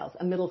details.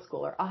 A middle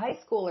schooler. A high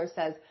schooler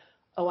says,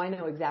 oh, I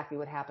know exactly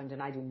what happened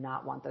and I do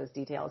not want those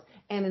details.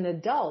 And an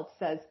adult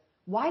says,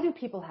 why do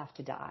people have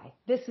to die?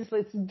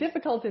 It's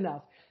difficult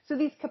enough. So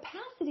these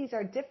capacities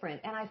are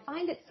different. And I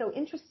find it so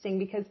interesting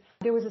because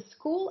there was a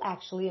school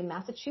actually in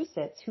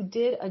Massachusetts who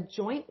did a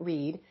joint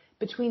read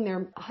between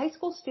their high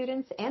school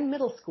students and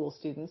middle school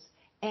students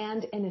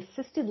and an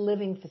assisted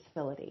living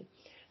facility.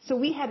 So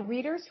we had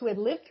readers who had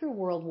lived through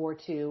World War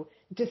II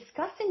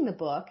discussing the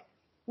book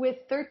with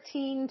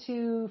 13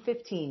 to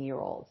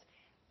 15-year-olds.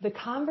 The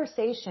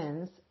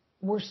conversations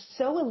were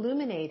so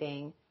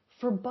illuminating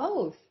for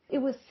both. It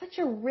was such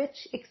a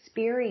rich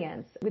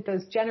experience with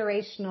those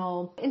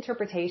generational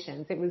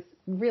interpretations. It was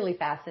really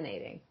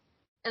fascinating.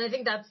 And I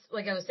think that's,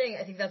 like I was saying,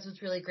 I think that's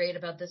what's really great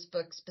about this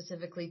book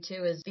specifically,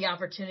 too, is the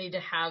opportunity to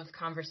have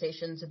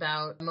conversations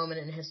about a moment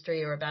in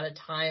history or about a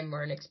time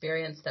or an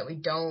experience that we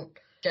don't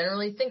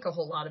generally think a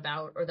whole lot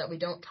about or that we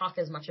don't talk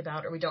as much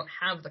about or we don't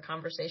have the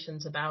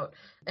conversations about,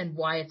 and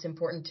why it's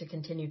important to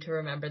continue to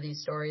remember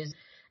these stories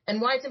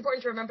and why it's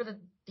important to remember that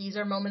these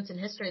are moments in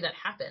history that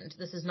happened.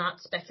 This is not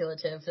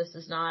speculative. This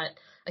is not,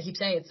 I keep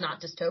saying it's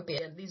not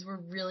dystopian. These were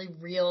really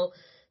real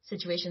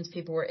situations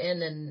people were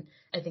in, and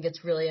I think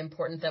it's really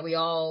important that we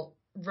all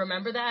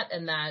remember that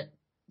and that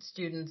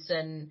students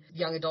and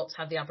young adults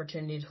have the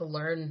opportunity to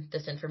learn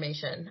this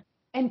information.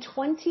 And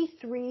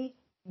 23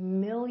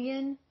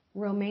 million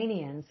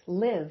Romanians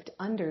lived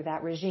under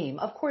that regime.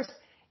 Of course,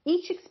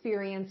 each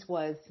experience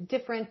was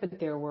different, but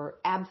there were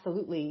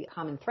absolutely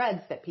common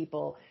threads that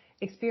people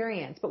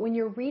experienced. But when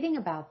you're reading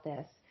about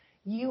this,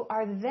 you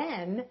are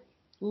then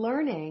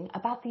learning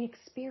about the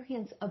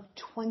experience of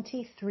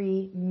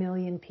 23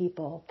 million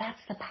people.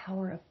 That's the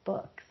power of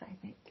books, I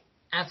think.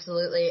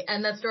 Absolutely.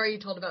 And that story you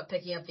told about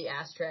picking up the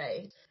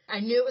ashtray,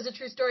 I knew it was a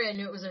true story. I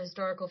knew it was a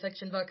historical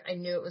fiction book. I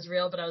knew it was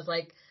real, but I was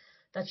like,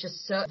 that's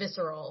just so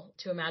visceral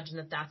to imagine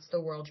that that's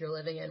the world you're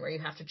living in, where you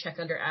have to check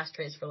under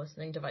ashtrays for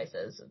listening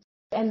devices.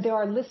 And there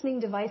are listening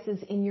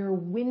devices in your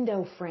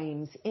window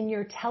frames, in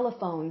your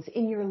telephones,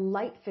 in your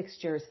light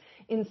fixtures,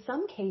 in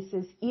some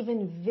cases,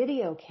 even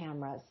video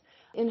cameras.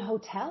 In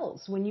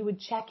hotels, when you would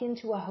check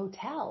into a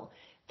hotel,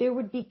 there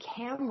would be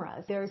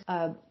cameras. There's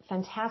a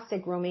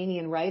fantastic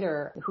Romanian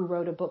writer who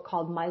wrote a book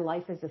called My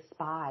Life as a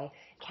Spy,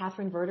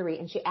 Catherine Verdery,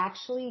 and she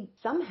actually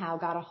somehow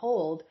got a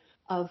hold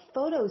of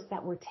photos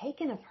that were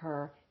taken of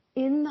her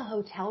in the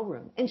hotel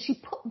room. And she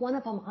put one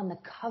of them on the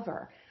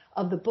cover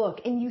of the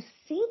book. And you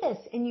see this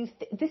and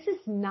this is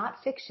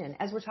not fiction,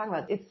 as we're talking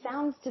about. It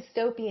sounds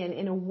dystopian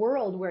in a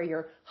world where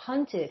you're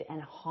hunted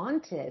and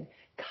haunted,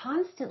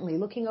 constantly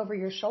looking over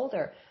your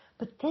shoulder.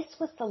 But this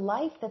was the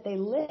life that they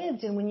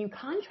lived. And when you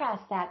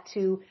contrast that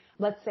to,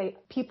 let's say,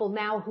 people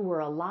now who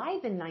were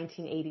alive in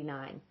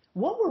 1989,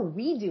 what were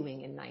we doing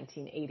in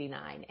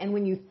 1989? And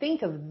when you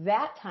think of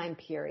that time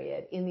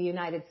period in the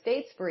United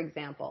States, for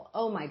example,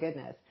 oh my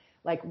goodness,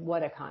 like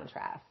what a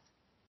contrast.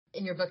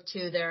 In your book,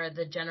 too, there are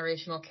the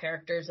generational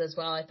characters as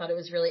well. I thought it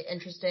was really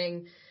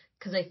interesting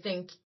because I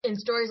think in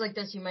stories like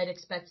this, you might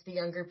expect the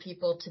younger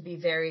people to be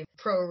very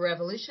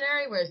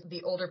pro-revolutionary, whereas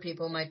the older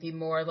people might be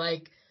more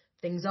like,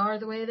 things are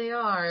the way they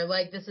are,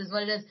 like this is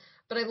what it is.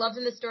 But I loved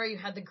in the story you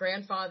had the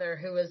grandfather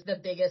who was the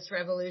biggest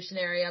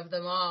revolutionary of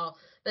them all,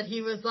 that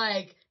he was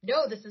like,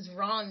 no, this is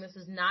wrong. This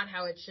is not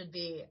how it should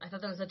be. I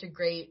thought that was such a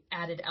great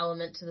added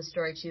element to the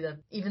story, too, that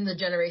even the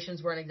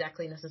generations weren't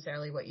exactly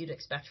necessarily what you'd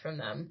expect from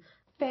them.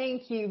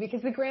 Thank you,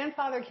 because the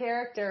grandfather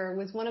character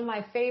was one of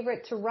my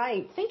favorite to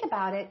write. Think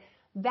about it.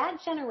 That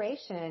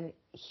generation,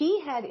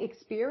 he had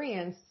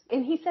experienced,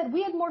 and he said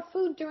we had more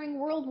food during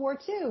World War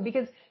II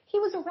because he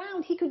was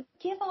around. He could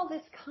give all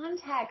this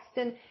context.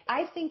 And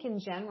I think in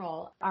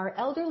general, our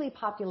elderly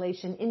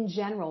population in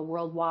general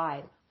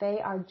worldwide,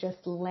 they are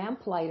just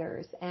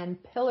lamplighters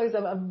and pillars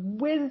of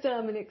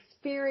wisdom and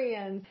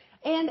experience.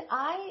 And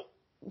I,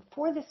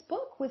 for this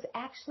book, was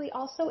actually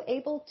also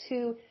able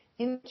to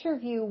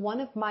interview one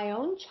of my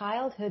own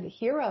childhood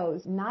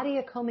heroes,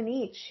 Nadia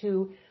Comaneci,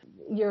 who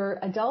your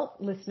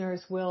adult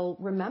listeners will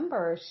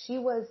remember. She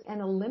was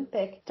an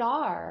Olympic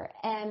star.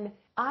 And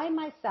I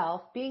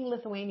myself, being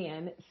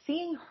Lithuanian,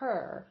 seeing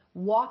her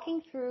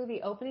walking through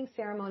the opening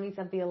ceremonies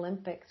of the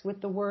Olympics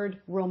with the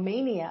word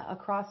Romania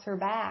across her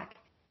back,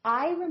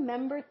 I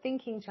remember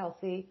thinking,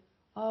 Chelsea,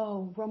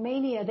 oh,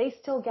 Romania, they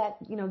still get,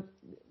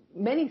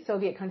 many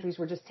Soviet countries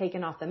were just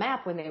taken off the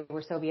map when they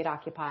were Soviet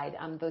occupied,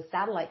 those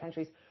satellite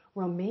countries.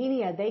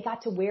 Romania, they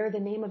got to wear the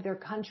name of their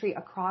country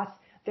across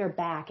their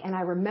back. And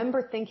I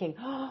remember thinking,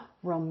 oh,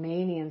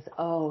 Romanians,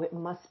 oh, it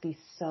must be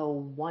so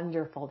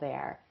wonderful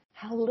there.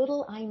 How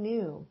little I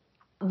knew.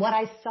 What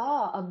I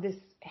saw of this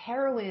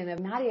heroine of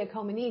Nadia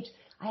Comaneci,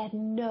 I had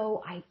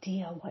no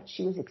idea what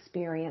she was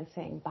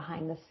experiencing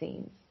behind the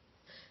scenes.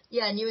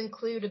 Yeah, and you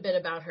include a bit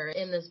about her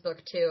in this book,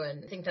 too.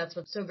 And I think that's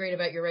what's so great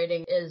about your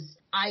writing is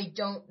I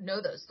don't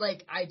know those.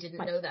 Like, I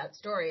didn't know that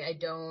story. I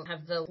don't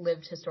have the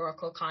lived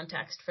historical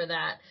context for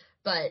that.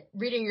 But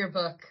reading your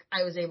book,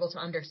 I was able to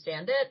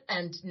understand it.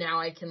 And now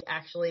I can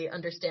actually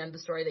understand the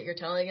story that you're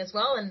telling as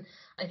well. And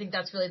I think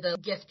that's really the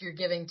gift you're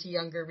giving to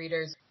younger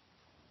readers.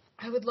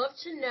 I would love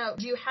to know,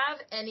 do you have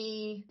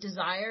any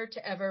desire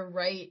to ever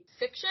write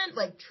fiction,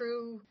 like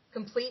true,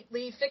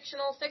 completely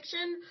fictional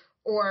fiction?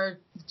 Or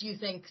do you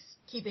think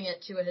keeping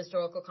it to a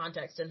historical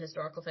context and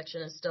historical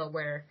fiction is still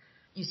where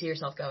you see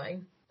yourself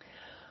going?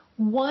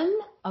 One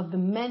of the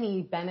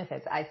many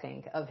benefits, I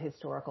think, of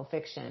historical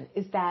fiction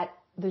is that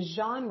the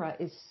genre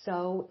is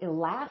so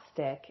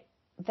elastic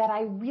that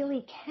I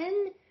really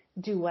can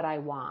do what I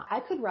want.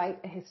 I could write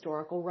a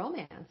historical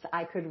romance.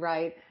 I could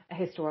write a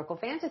historical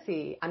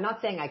fantasy. I'm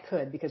not saying I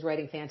could because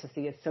writing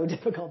fantasy is so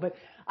difficult, but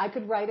I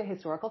could write a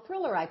historical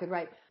thriller.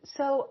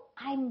 So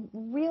I'm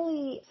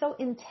really so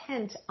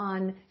intent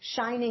on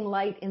shining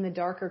light in the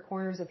darker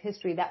corners of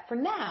history that for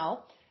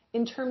now,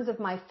 in terms of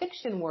my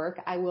fiction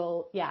work,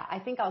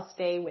 I think I'll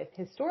stay with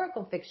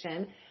historical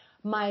fiction.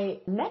 My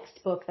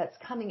next book that's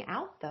coming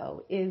out,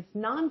 though, is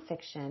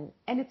nonfiction,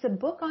 and it's a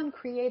book on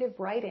creative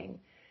writing.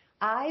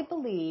 I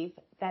believe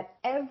that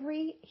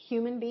every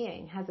human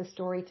being has a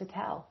story to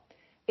tell.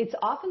 It's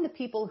often the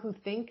people who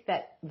think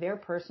that their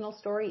personal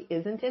story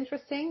isn't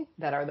interesting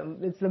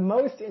it's the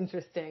most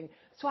interesting.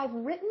 So I've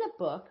written a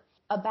book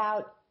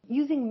about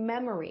using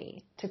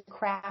memory to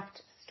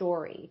craft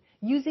story,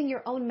 using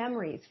your own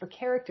memories for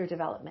character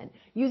development,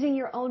 using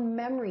your own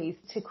memories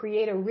to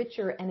create a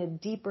richer and a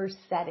deeper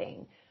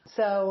setting.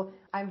 So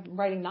I'm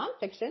writing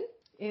nonfiction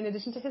in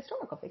addition to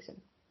historical fiction.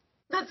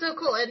 That's so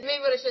cool. And maybe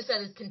what I should have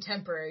said is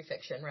contemporary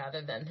fiction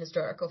rather than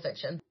historical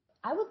fiction.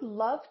 I would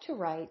love to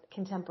write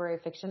contemporary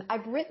fiction.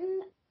 I've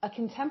written a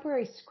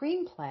contemporary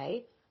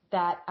screenplay,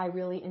 that I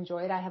really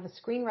enjoyed. I have a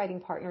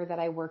screenwriting partner that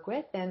I work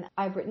with, and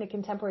I've written a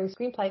contemporary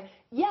screenplay.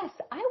 Yes,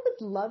 I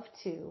would love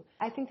to.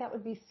 I think that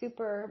would be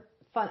super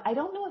fun. I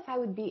don't know if I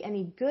would be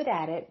any good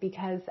at it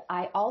because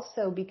I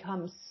also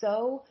become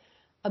so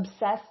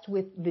obsessed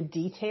with the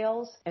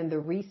details and the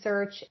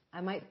research.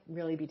 I might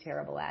really be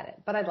terrible at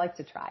it, but I'd like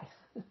to try.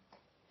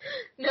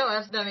 No,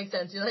 that makes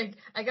sense. You're like,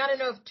 I gotta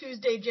know if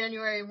Tuesday,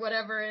 January,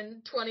 whatever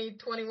in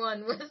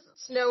 2021 was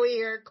snowy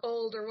or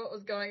cold or what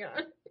was going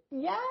on.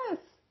 Yes.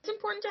 It's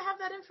important to have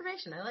that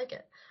information. I like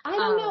it. I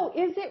don't know.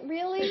 Is it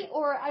really?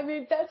 Or, I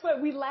mean, that's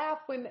what we laugh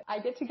when I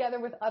get together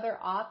with other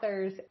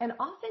authors. And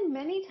often,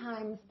 many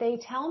times, they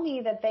tell me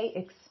that they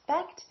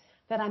expect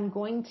that I'm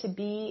going to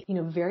be,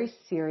 very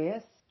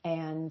serious.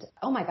 And,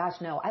 oh my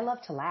gosh, no, I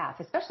love to laugh,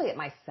 especially at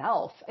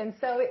myself. And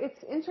so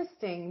it's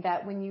interesting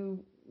that when you,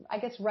 I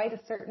guess, write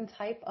a certain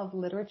type of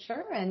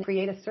literature and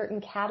create a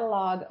certain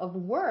catalog of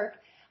work,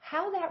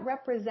 how that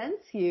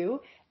represents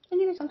you.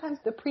 And sometimes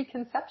the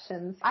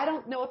preconceptions. I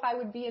don't know if I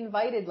would be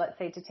invited, let's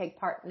say, to take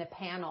part in a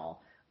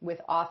panel with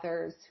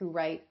authors who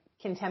write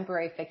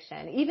contemporary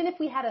fiction. Even if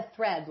we had a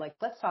thread, like,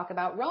 let's talk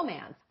about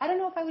romance. I don't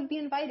know if I would be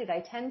invited. I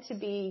tend to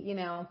be,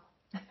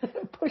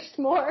 pushed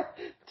more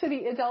to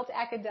the adult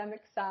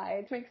academic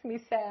side. It makes me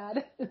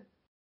sad.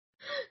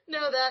 No,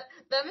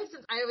 that makes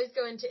sense. I always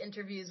go into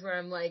interviews where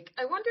I'm like,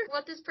 I wonder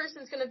what this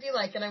person's going to be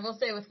like. And I will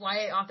say with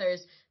YA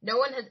authors, no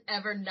one has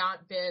ever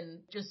not been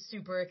just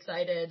super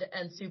excited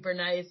and super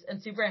nice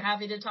and super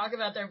happy to talk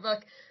about their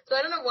book. So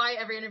I don't know why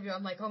every interview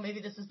I'm like, oh, maybe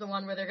this is the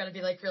one where they're going to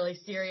be like really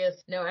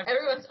serious. No,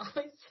 everyone's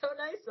always so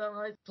nice. So I'm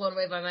always blown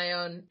away by my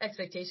own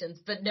expectations.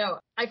 But no,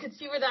 I could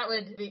see where that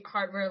would be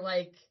hard, where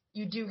like,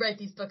 you do write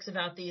these books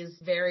about these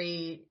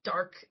very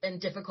dark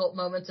and difficult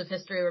moments of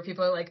history where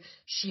people are like,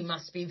 she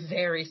must be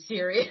very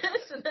serious.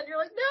 And then you're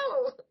like,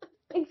 no.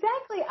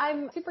 Exactly.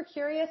 I'm super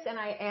curious and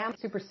I am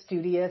super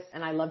studious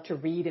and I love to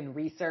read and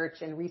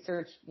research,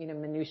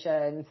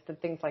 minutia and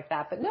things like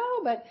that.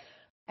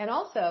 And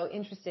also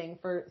interesting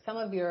for some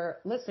of your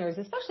listeners,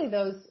 especially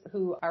those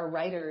who are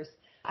writers,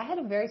 I had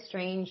a very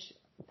strange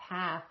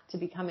path to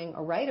becoming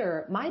a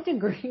writer. My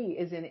degree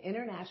is in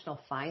international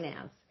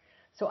finance.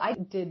 So I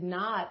did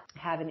not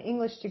have an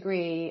English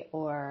degree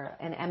or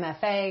an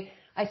MFA.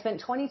 I spent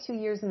 22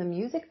 years in the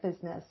music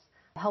business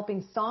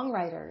helping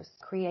songwriters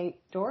create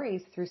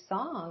stories through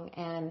song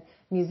and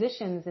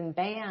musicians and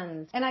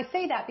bands. And I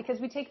say that because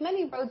we take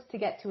many roads to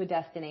get to a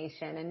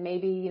destination. And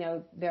maybe,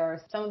 there are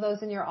some of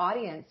those in your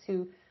audience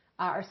who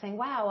are saying,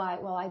 wow,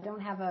 I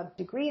don't have a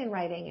degree in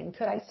writing and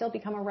could I still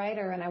become a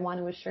writer? And I want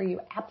to assure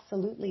you,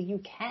 absolutely, you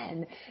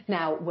can.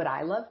 Now, would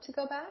I love to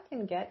go back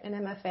and get an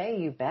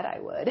MFA? You bet I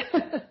would.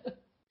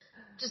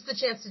 Just the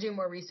chance to do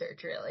more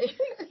research, really.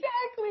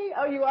 Exactly.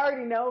 Oh, you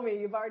already know me.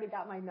 You've already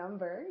got my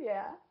number.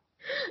 Yeah.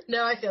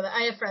 No, I feel that.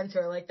 I have friends who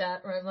are like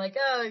that, where I'm like,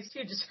 oh,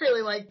 you just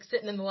really like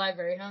sitting in the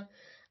library, huh?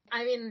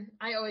 I mean,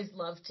 I always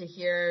love to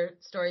hear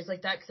stories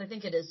like that because I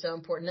think it is so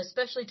important,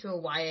 especially to a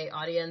YA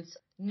audience.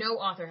 No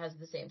author has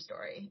the same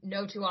story.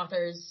 No two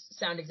authors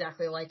sound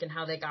exactly alike in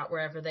how they got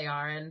wherever they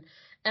are.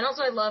 And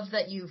also I love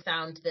that you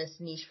found this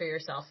niche for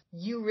yourself.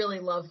 You really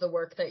love the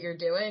work that you're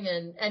doing.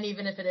 And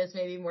even if it is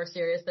maybe more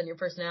serious than your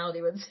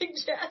personality would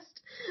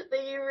suggest,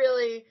 that you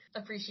really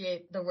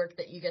appreciate the work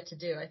that you get to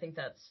do. I think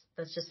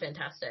that's just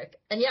fantastic.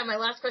 And yeah, my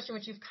last question,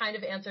 which you've kind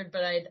of answered,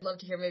 but I'd love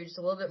to hear maybe just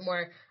a little bit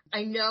more.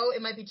 I know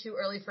it might be too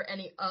early for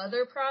any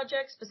other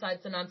projects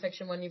besides the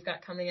nonfiction one you've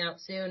got coming out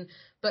soon,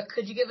 but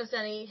could you give us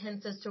any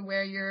hints as to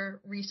where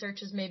your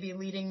research is maybe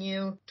leading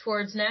you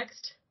towards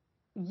next?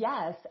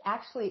 Yes,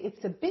 actually,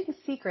 it's a big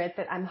secret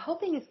that I'm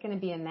hoping is going to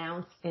be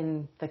announced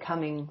in the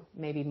coming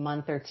maybe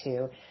month or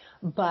two.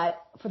 But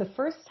for the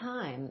first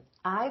time,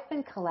 I've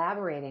been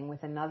collaborating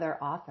with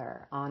another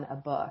author on a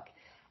book.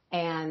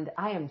 And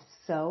I am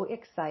so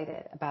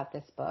excited about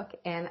this book.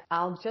 And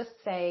I'll just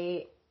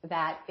say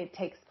that it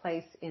takes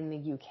place in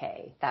the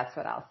UK. That's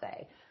what I'll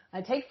say.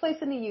 It takes place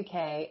in the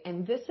UK,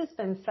 and this has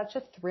been such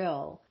a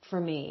thrill for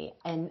me.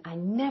 And I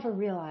never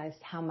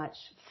realized how much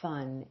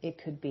fun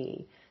it could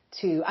be.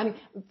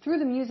 Through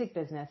the music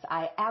business,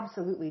 I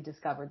absolutely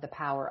discovered the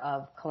power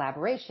of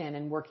collaboration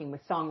and working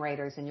with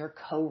songwriters and your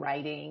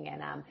co-writing.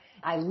 And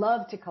I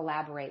love to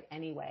collaborate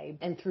anyway.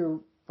 And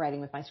through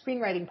writing with my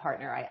screenwriting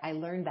partner, I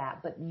learned that.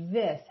 But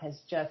this has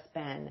just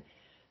been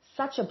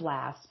such a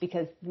blast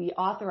because the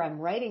author I'm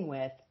writing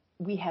with,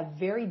 we have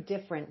very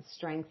different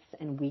strengths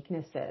and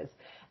weaknesses.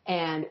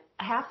 And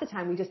half the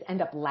time we just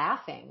end up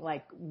laughing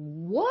like,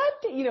 what?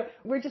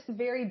 We're just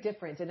very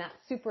different, and that's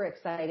super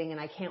exciting.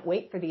 And I can't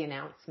wait for the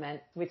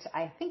announcement, which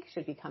I think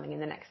should be coming in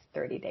the next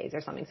 30 days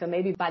or something. So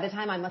maybe by the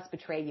time I Must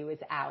Betray You is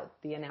out,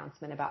 the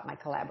announcement about my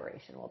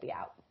collaboration will be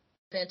out.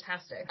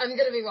 Fantastic. I'm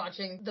going to be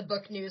watching the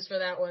book news for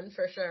that one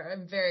for sure.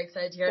 I'm very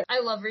excited to hear it. I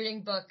love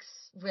reading books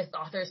with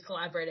authors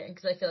collaborating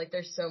because I feel like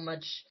there's so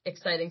much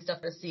exciting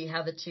stuff to see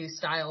how the two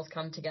styles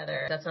come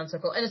together. That sounds so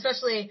cool. And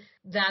especially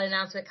that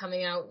announcement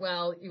coming out,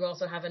 well, you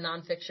also have a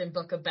nonfiction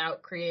book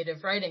about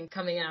creative writing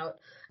coming out.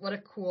 What a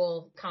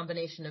cool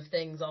combination of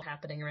things all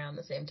happening around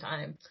the same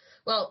time.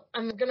 Well,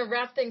 I'm going to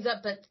wrap things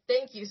up, but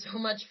thank you so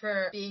much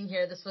for being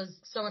here. This was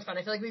so much fun.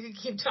 I feel like we could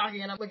keep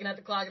talking, and I'm looking at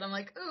the clock, and I'm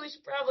like, we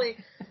should probably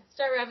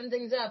start wrapping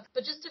things up.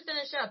 But just to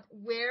finish up,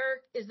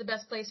 where is the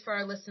best place for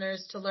our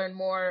listeners to learn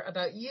more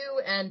about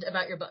you and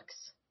about your books?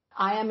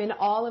 I am in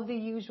all of the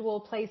usual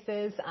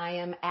places. I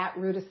am at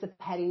Ruta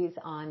Sepetys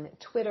on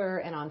Twitter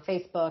and on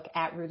Facebook,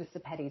 at Ruta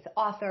Sepetys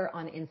Author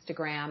on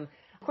Instagram.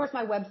 Of course,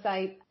 my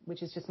website,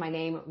 which is just my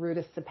name,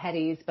 Ruta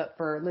Sepetys, but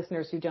for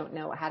listeners who don't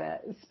know how to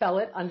spell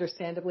it,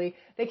 understandably,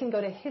 they can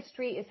go to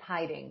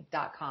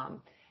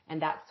historyishiding.com,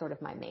 and that's sort of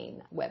my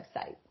main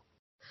website.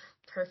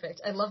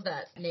 Perfect. I love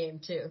that name,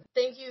 too.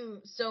 Thank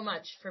you so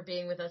much for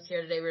being with us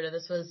here today, Ruta.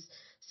 This was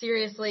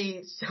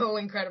seriously so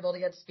incredible to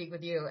get to speak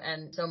with you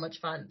and so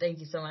much fun. Thank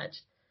you so much.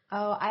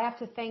 Oh, I have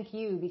to thank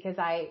you because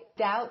I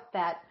doubt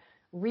that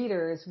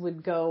readers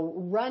would go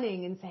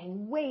running and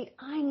saying, wait,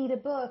 I need a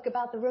book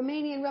about the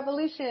Romanian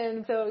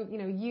Revolution. So,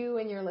 you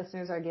and your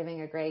listeners are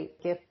giving a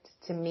great gift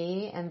to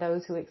me and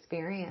those who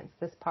experience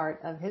this part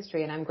of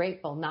history. And I'm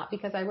grateful, not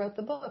because I wrote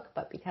the book,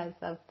 but because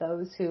of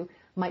those who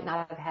might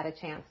not have had a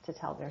chance to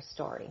tell their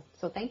story.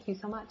 So thank you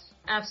so much.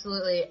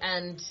 Absolutely.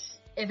 And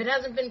if it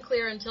hasn't been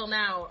clear until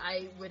now,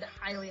 I would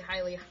highly,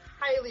 highly,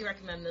 highly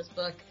recommend this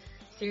book.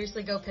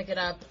 Seriously, go pick it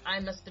up. I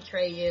Must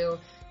Betray You.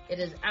 It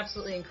is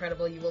absolutely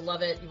incredible. You will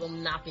love it. You will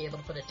not be able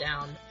to put it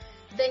down.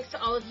 Thanks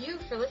to all of you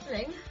for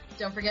listening.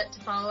 Don't forget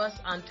to follow us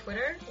on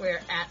Twitter. We're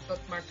at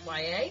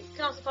BookmarkedYA. You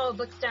can also follow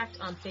Bookstacked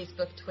on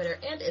Facebook, Twitter,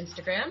 and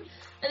Instagram.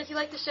 And if you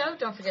like the show,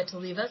 don't forget to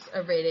leave us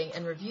a rating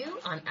and review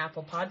on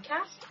Apple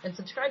Podcasts and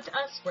subscribe to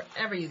us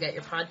wherever you get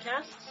your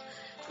podcasts.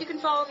 You can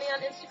follow me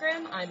on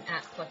Instagram. I'm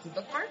at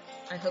PluckyBookmark.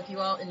 I hope you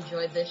all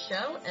enjoyed this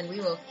show, and we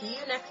will see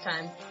you next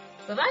time.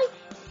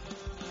 Bye-bye.